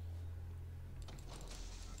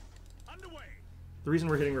 The reason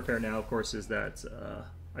we're hitting repair now, of course, is that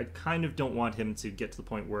I kind of don't want him to get to the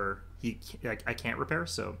point where I can't repair,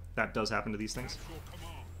 so that does happen to these things.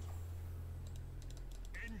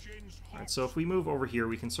 Alright, so if we move over here,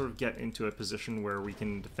 we can sort of get into a position where we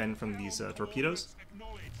can defend from these torpedoes.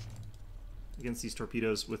 Against these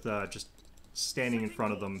torpedoes with just standing in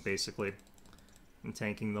front of them, basically, and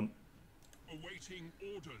tanking them. Awaiting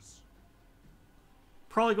orders.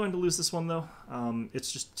 Probably going to lose this one, though.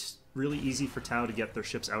 It's just really easy for Tau to get their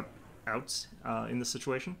ships out in this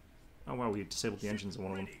situation. Oh wow, we disabled the engines in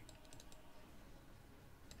one of them.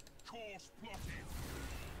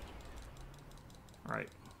 Alright.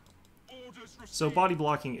 So body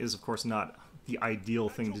blocking is, of course, not the ideal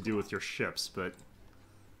thing to do with your ships, but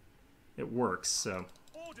it works, so...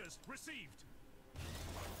 Orders received.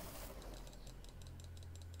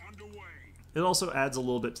 Underway. It also adds a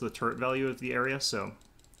little bit to the turret value of the area, so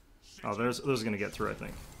Oh, those are going to get through, I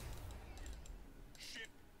think. Ship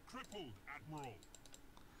crippled, Admiral.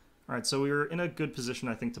 Alright, so we were in a good position,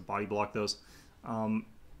 I think, to body block those.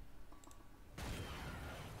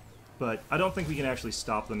 But I don't think we can actually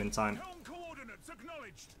stop them in time. Helm coordinates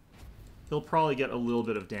acknowledged. He'll probably get a little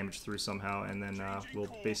bit of damage through somehow, and then we'll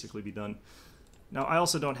basically be done. Now, I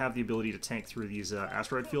also don't have the ability to tank through these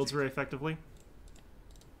asteroid fields very effectively.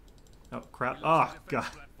 Oh, crap. Oh, God.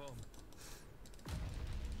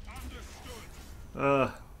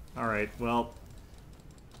 Alright, well...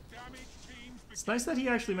 It's nice that he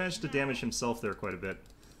actually managed to damage himself there quite a bit.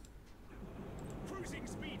 Cruising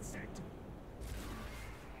speed set.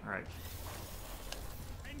 Alright.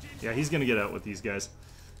 Yeah, he's gonna get out with these guys.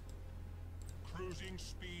 Cruising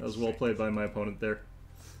speed That was well played by my opponent there.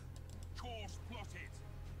 Course plotted.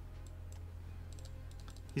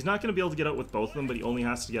 He's not gonna be able to get out with both of them, but he only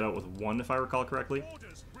has to get out with one, if I recall correctly.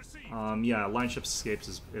 Orders received. Yeah, line ships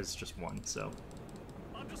escapes is just one, so...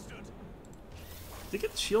 Understood. Did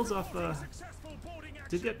get shields off, Successful boarding action.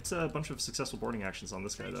 did get a bunch of successful boarding actions on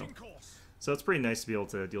this guy, though. Changing course. So it's pretty nice to be able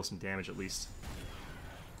to deal some damage, at least.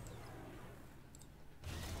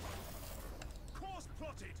 Course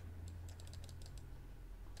plotted.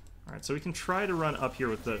 Alright, so we can try to run up here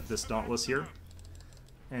with this Dauntless here,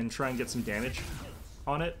 and try and get some damage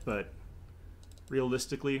on it, but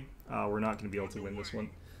realistically, we're not going to be able to win this one.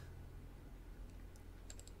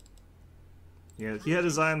 Yeah, he had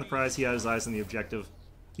his eye on the prize, he had his eyes on the objective.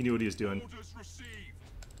 He knew what he was doing. Orders received.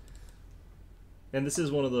 And this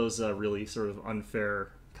is one of those really sort of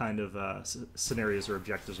unfair kind of scenarios or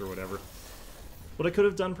objectives or whatever. What I could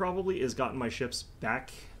have done probably is gotten my ships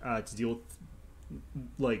back to deal with,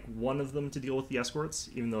 like, one of them to deal with the escorts,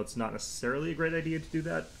 even though it's not necessarily a great idea to do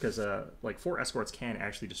that, because, like, 4 escorts can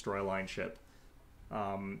actually destroy a line ship.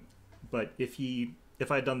 But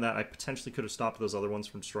if I had done that, I potentially could have stopped those other ones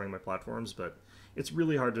from destroying my platforms, but it's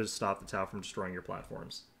really hard to stop the Tau from destroying your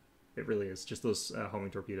platforms. It really is, just those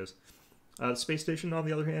homing torpedoes. The space station, on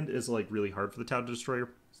the other hand, is like really hard for the Tau to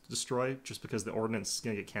destroy, just because the ordnance is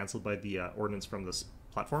going to get cancelled by the ordnance from this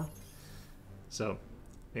platform. So,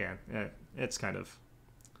 yeah, it's kind of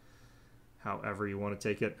however you want to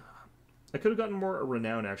take it. I could have gotten more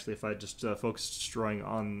renown, actually, if I just focused destroying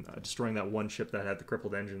that one ship that had the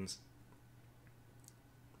crippled engines.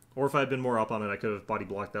 Or if I had been more up on it, I could have body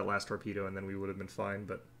blocked that last torpedo, and then we would have been fine,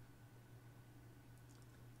 but...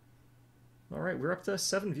 Alright, we're up to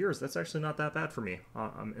 7 viewers. That's actually not that bad for me,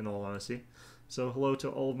 in all honesty. So hello to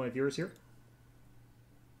all of my viewers here.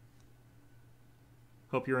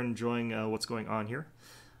 Hope you're enjoying what's going on here.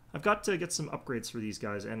 I've got to get some upgrades for these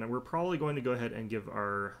guys, and we're probably going to go ahead and give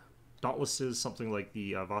our Dauntlesses something like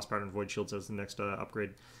the Voss pattern Void Shields as the next upgrade.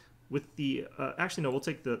 With the... actually, no, we'll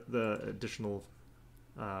take the additional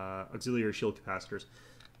auxiliary shield capacitors.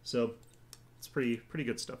 So, it's pretty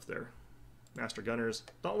good stuff there. Master Gunners.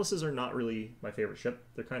 Dauntlesses are not really my favorite ship.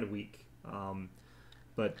 They're kind of weak,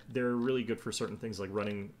 but they're really good for certain things like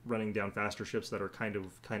running down faster ships that are kind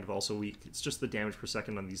of also weak. It's just the damage per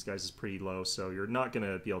second on these guys is pretty low, so you're not going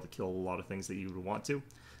to be able to kill a lot of things that you would want to.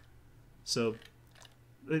 So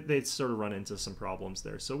they sort of run into some problems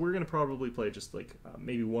there. So we're going to probably play just like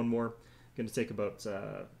maybe one more. Going to take about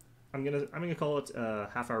I'm gonna call it a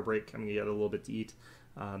half-hour break. I'm gonna get a little bit to eat.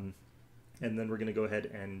 And then we're going to go ahead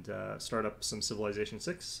and start up some Civilization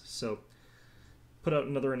 6. So, put out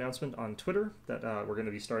another announcement on Twitter that we're going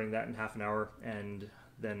to be starting that in half an hour, and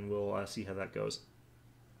then we'll see how that goes.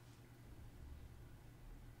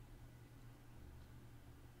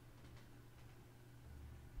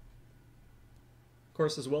 Of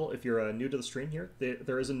course, as well, if you're new to the stream here,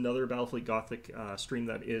 there is another Battlefleet Gothic stream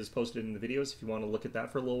that is posted in the videos if you want to look at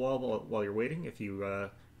that for a little while you're waiting, if you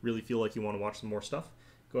really feel like you want to watch some more stuff.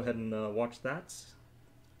 Go ahead and watch that.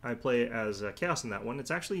 I play as Chaos in that one.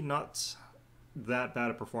 It's actually not that bad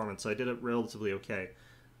a performance. I did it relatively okay.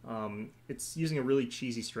 It's using a really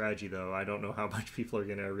cheesy strategy, though. I don't know how much people are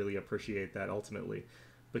going to really appreciate that ultimately,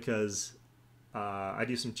 because I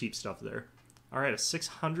do some cheap stuff there. Alright, a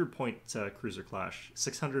 600-point cruiser clash.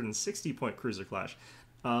 660-point cruiser clash.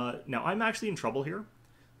 Now, I'm actually in trouble here.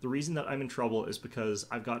 The reason that I'm in trouble is because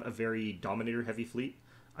I've got a very Dominator-heavy fleet.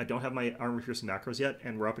 I don't have my armor-piercing macros yet,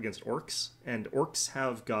 and we're up against Orcs. And Orcs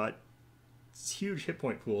have got huge hit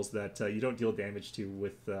point pools that you don't deal damage to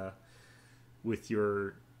with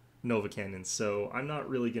your Nova Cannons. So I'm not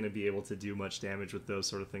really going to be able to do much damage with those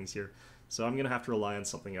sort of things here. So I'm going to have to rely on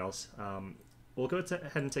something else. We'll go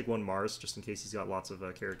ahead and take one Mars, just in case he's got lots of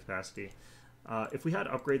carrier capacity. If we had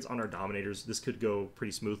upgrades on our Dominators, this could go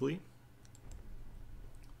pretty smoothly.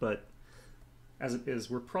 But As it is,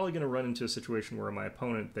 we're probably going to run into a situation where my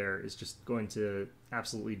opponent there is just going to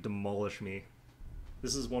absolutely demolish me.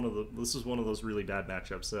 This is one of those really bad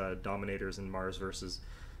matchups, Dominators and Mars versus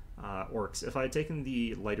Orcs. If I had taken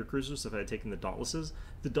the lighter cruisers, if I had taken the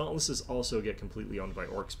Dauntlesses also get completely owned by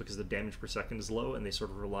Orcs because the damage per second is low and they sort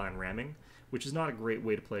of rely on ramming, which is not a great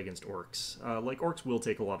way to play against Orcs. Like, Orcs will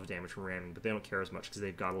take a lot of damage from ramming, but they don't care as much because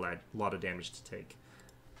they've got a lot of damage to take.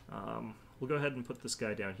 We'll go ahead and put this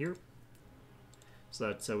guy down here, so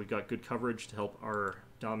that we've got good coverage to help our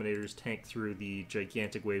Dominators tank through the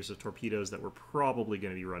gigantic waves of torpedoes that we're probably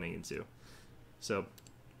going to be running into. So,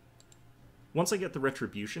 once I get the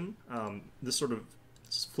Retribution, this sort of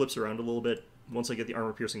flips around a little bit. Once I get the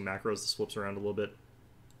armor-piercing macros, this flips around a little bit.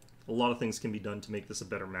 A lot of things can be done to make this a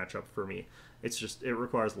better matchup for me. It's just, it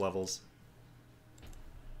requires levels.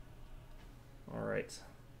 Alright.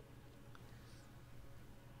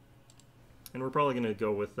 And we're probably going to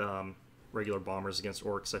go with regular bombers against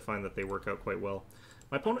Orcs. I find that they work out quite well.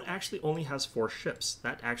 My opponent actually only has 4 ships.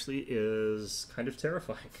 That actually is kind of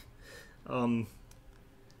terrifying.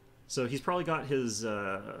 So he's probably got his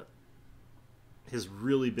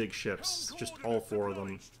really big ships, just all 4 of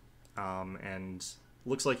them, and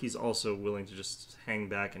looks like he's also willing to just hang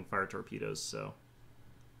back and fire torpedoes, so...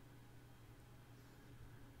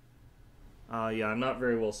 yeah, I'm not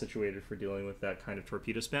very well situated for dealing with that kind of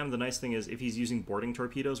torpedo spam. The nice thing is, if he's using boarding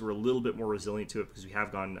torpedoes, we're a little bit more resilient to it because we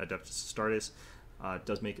have gone Adeptus Astartes. It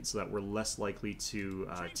does make it so that we're less likely to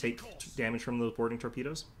take damage from those boarding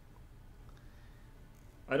torpedoes.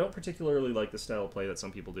 I don't particularly like the style of play that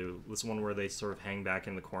some people do. This one where they sort of hang back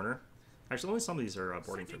in the corner. Actually, only some of these are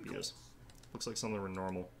boarding torpedoes. Looks like some of them are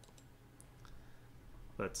normal.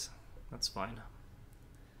 But that's fine.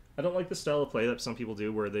 I don't like the style of play that some people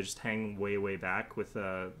do where they just hang way, way back with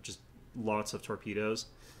just lots of torpedoes.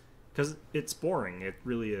 Because it's boring, it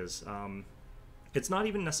really is. It's not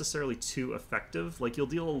even necessarily too effective. Like, you'll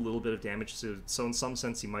deal a little bit of damage, so in some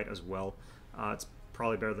sense you might as well. It's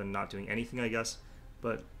probably better than not doing anything, I guess.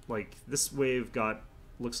 But, like, this wave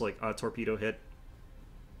looks like a torpedo hit.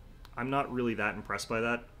 I'm not really that impressed by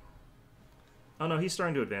that. Oh no, he's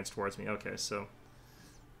starting to advance towards me. Okay, so...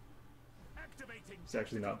 he's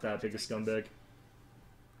actually not that big a scumbag.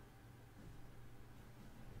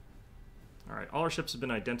 Alright, all our ships have been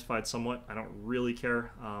identified somewhat. I don't really care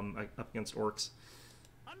up against Orcs.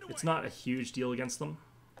 It's not a huge deal against them.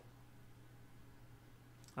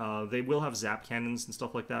 They will have zap cannons and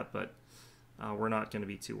stuff like that, but we're not going to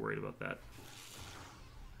be too worried about that.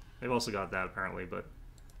 They've also got that, apparently, but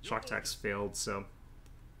shock attacks failed, so...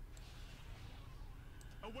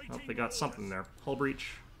 oh, they got something there. Hull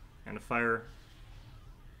breach and a fire.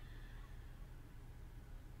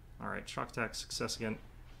 Alright, shock attack success again.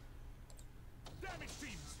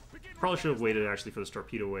 Probably should have waited, actually, for this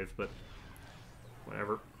torpedo wave, but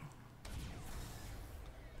whatever.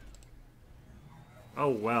 Oh,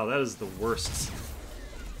 wow, that is the worst.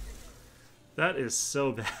 That is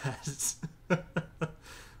so bad.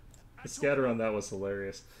 The scatter on that was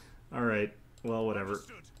hilarious. Alright, well, whatever.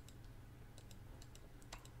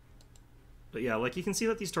 But yeah, like, you can see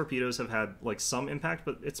that these torpedoes have had, like, some impact,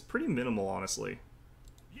 but it's pretty minimal, honestly.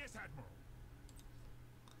 Yes, Admiral.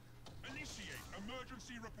 Initiate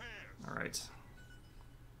emergency repairs. Alright.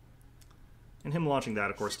 And him launching that,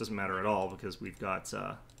 of course, doesn't matter at all, because we've got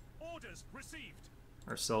Orders received.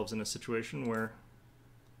 Ourselves in a situation where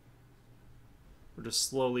we're just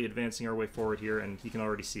slowly advancing our way forward here, and he can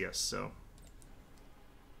already see us, so...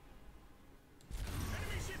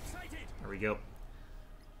 Enemy ship sighted. there we go.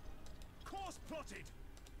 Course plotted.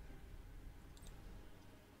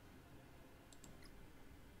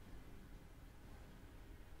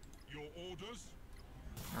 Your orders?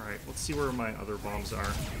 Alright, let's see where my other bombs are.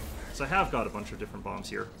 So I have got a bunch of different bombs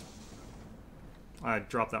here. I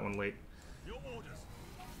dropped that one late. Your orders.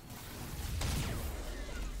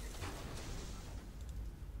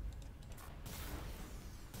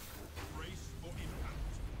 Brace for impact.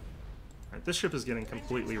 Alright, this ship is getting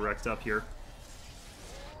completely wrecked up here.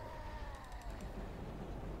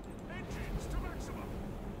 Engines to maximum.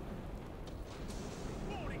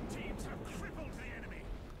 Boarding teams have crippled the enemy.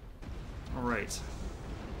 Alright.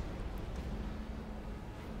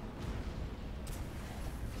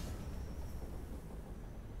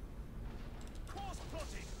 Course plotted.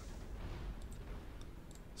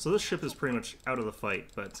 So this ship is pretty much out of the fight,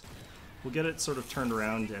 but we'll get it sort of turned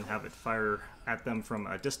around and have it fire at them from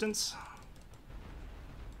a distance.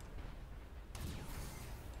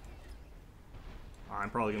 I'm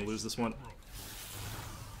probably going to lose this one.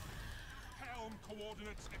 Helm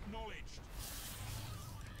coordinates acknowledged.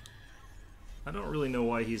 I don't really know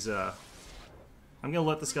why he's I'm gonna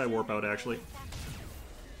let this guy warp out, actually.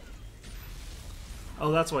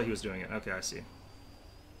 Oh, that's why he was doing it. Okay, I see.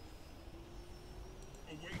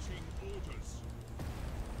 Awaiting orders.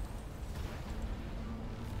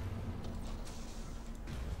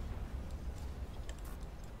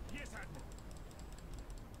 Yes, Admiral.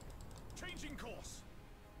 Changing course.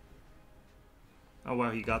 Oh wow,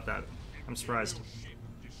 he got that. I'm surprised. Your ship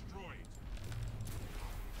destroyed.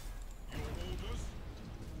 Your orders.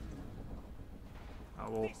 I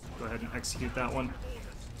will go ahead and execute that one.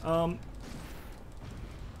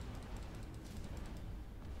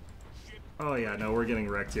 Oh yeah, no, we're getting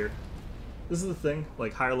wrecked here. This is the thing,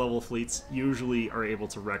 like higher level fleets usually are able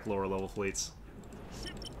to wreck lower level fleets.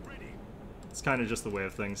 Ship ready. It's kind of just the way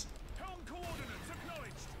of things. Helm coordinates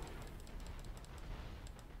acknowledged.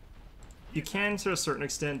 You can, to a certain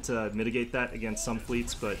extent, mitigate that against some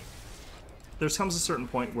fleets, but there comes a certain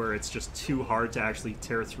point where it's just too hard to actually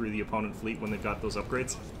tear through the opponent fleet when they've got those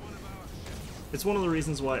upgrades. It's one of the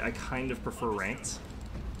reasons why I kind of prefer ranked.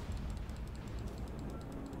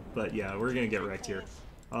 But yeah, we're gonna get wrecked here.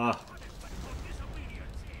 Alright.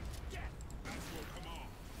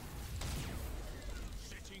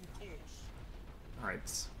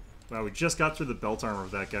 Wow, we just got through the belt armor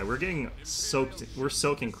of that guy. We're getting soaked. We're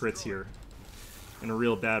soaking crits here. In a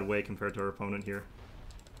real bad way compared to our opponent here.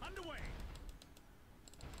 Underway.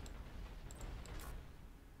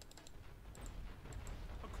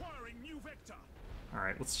 Acquiring new vector.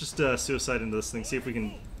 Alright, let's just suicide into this thing, see if we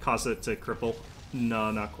can cause it to cripple.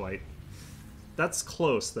 No, not quite. That's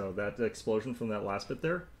close, though, that explosion from that last bit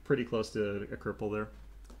there. Pretty close to a cripple there.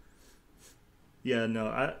 Yeah, no,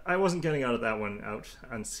 I wasn't getting out of that one out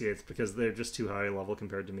unscathed because they're just too high level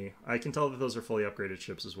compared to me. I can tell that those are fully upgraded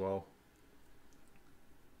ships as well.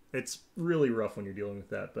 It's really rough when you're dealing with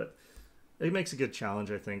that, but it makes a good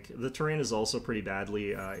challenge, I think. The terrain is also pretty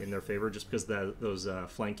badly in their favor just because those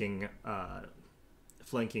flanking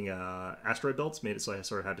asteroid belts made it so I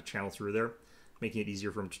sort of had to channel through there, making it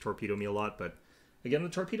easier for him to torpedo me a lot. But again, the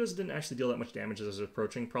torpedoes didn't actually deal that much damage as I was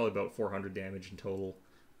approaching, probably about 400 damage in total,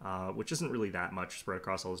 which isn't really that much spread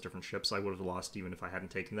across all those different ships. I would have lost even if I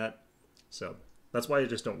hadn't taken that. So that's why I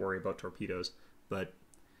just don't worry about torpedoes. But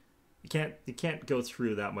you can't go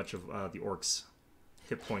through that much of the orcs'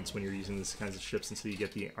 hit points when you're using these kinds of ships until you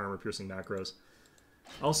get the armor-piercing macros.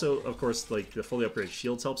 Also, of course, like the fully upgraded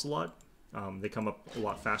shields helps a lot. They come up a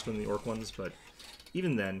lot faster than the orc ones, but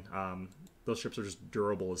even then, those ships are just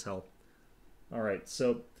durable as hell. Alright,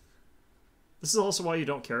 so this is also why you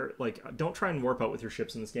don't care. Like, don't try and warp out with your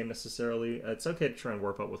ships in this game necessarily. It's okay to try and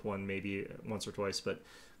warp out with one maybe once or twice, but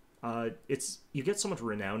you get so much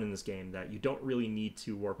renown in this game that you don't really need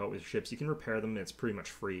to warp out with your ships. You can repair them, and it's pretty much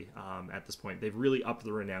free at this point. They've really upped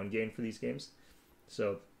the renown gain for these games,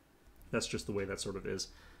 so that's just the way that sort of is.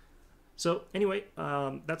 So anyway,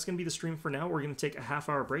 that's going to be the stream for now. We're going to take a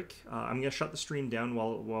half-hour break. I'm going to shut the stream down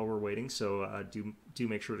while we're waiting, so do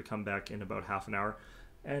make sure to come back in about half an hour,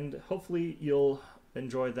 and hopefully you'll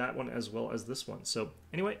enjoy that one as well as this one. So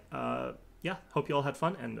anyway, yeah, hope you all had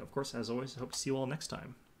fun, and of course, as always, hope to see you all next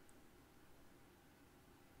time.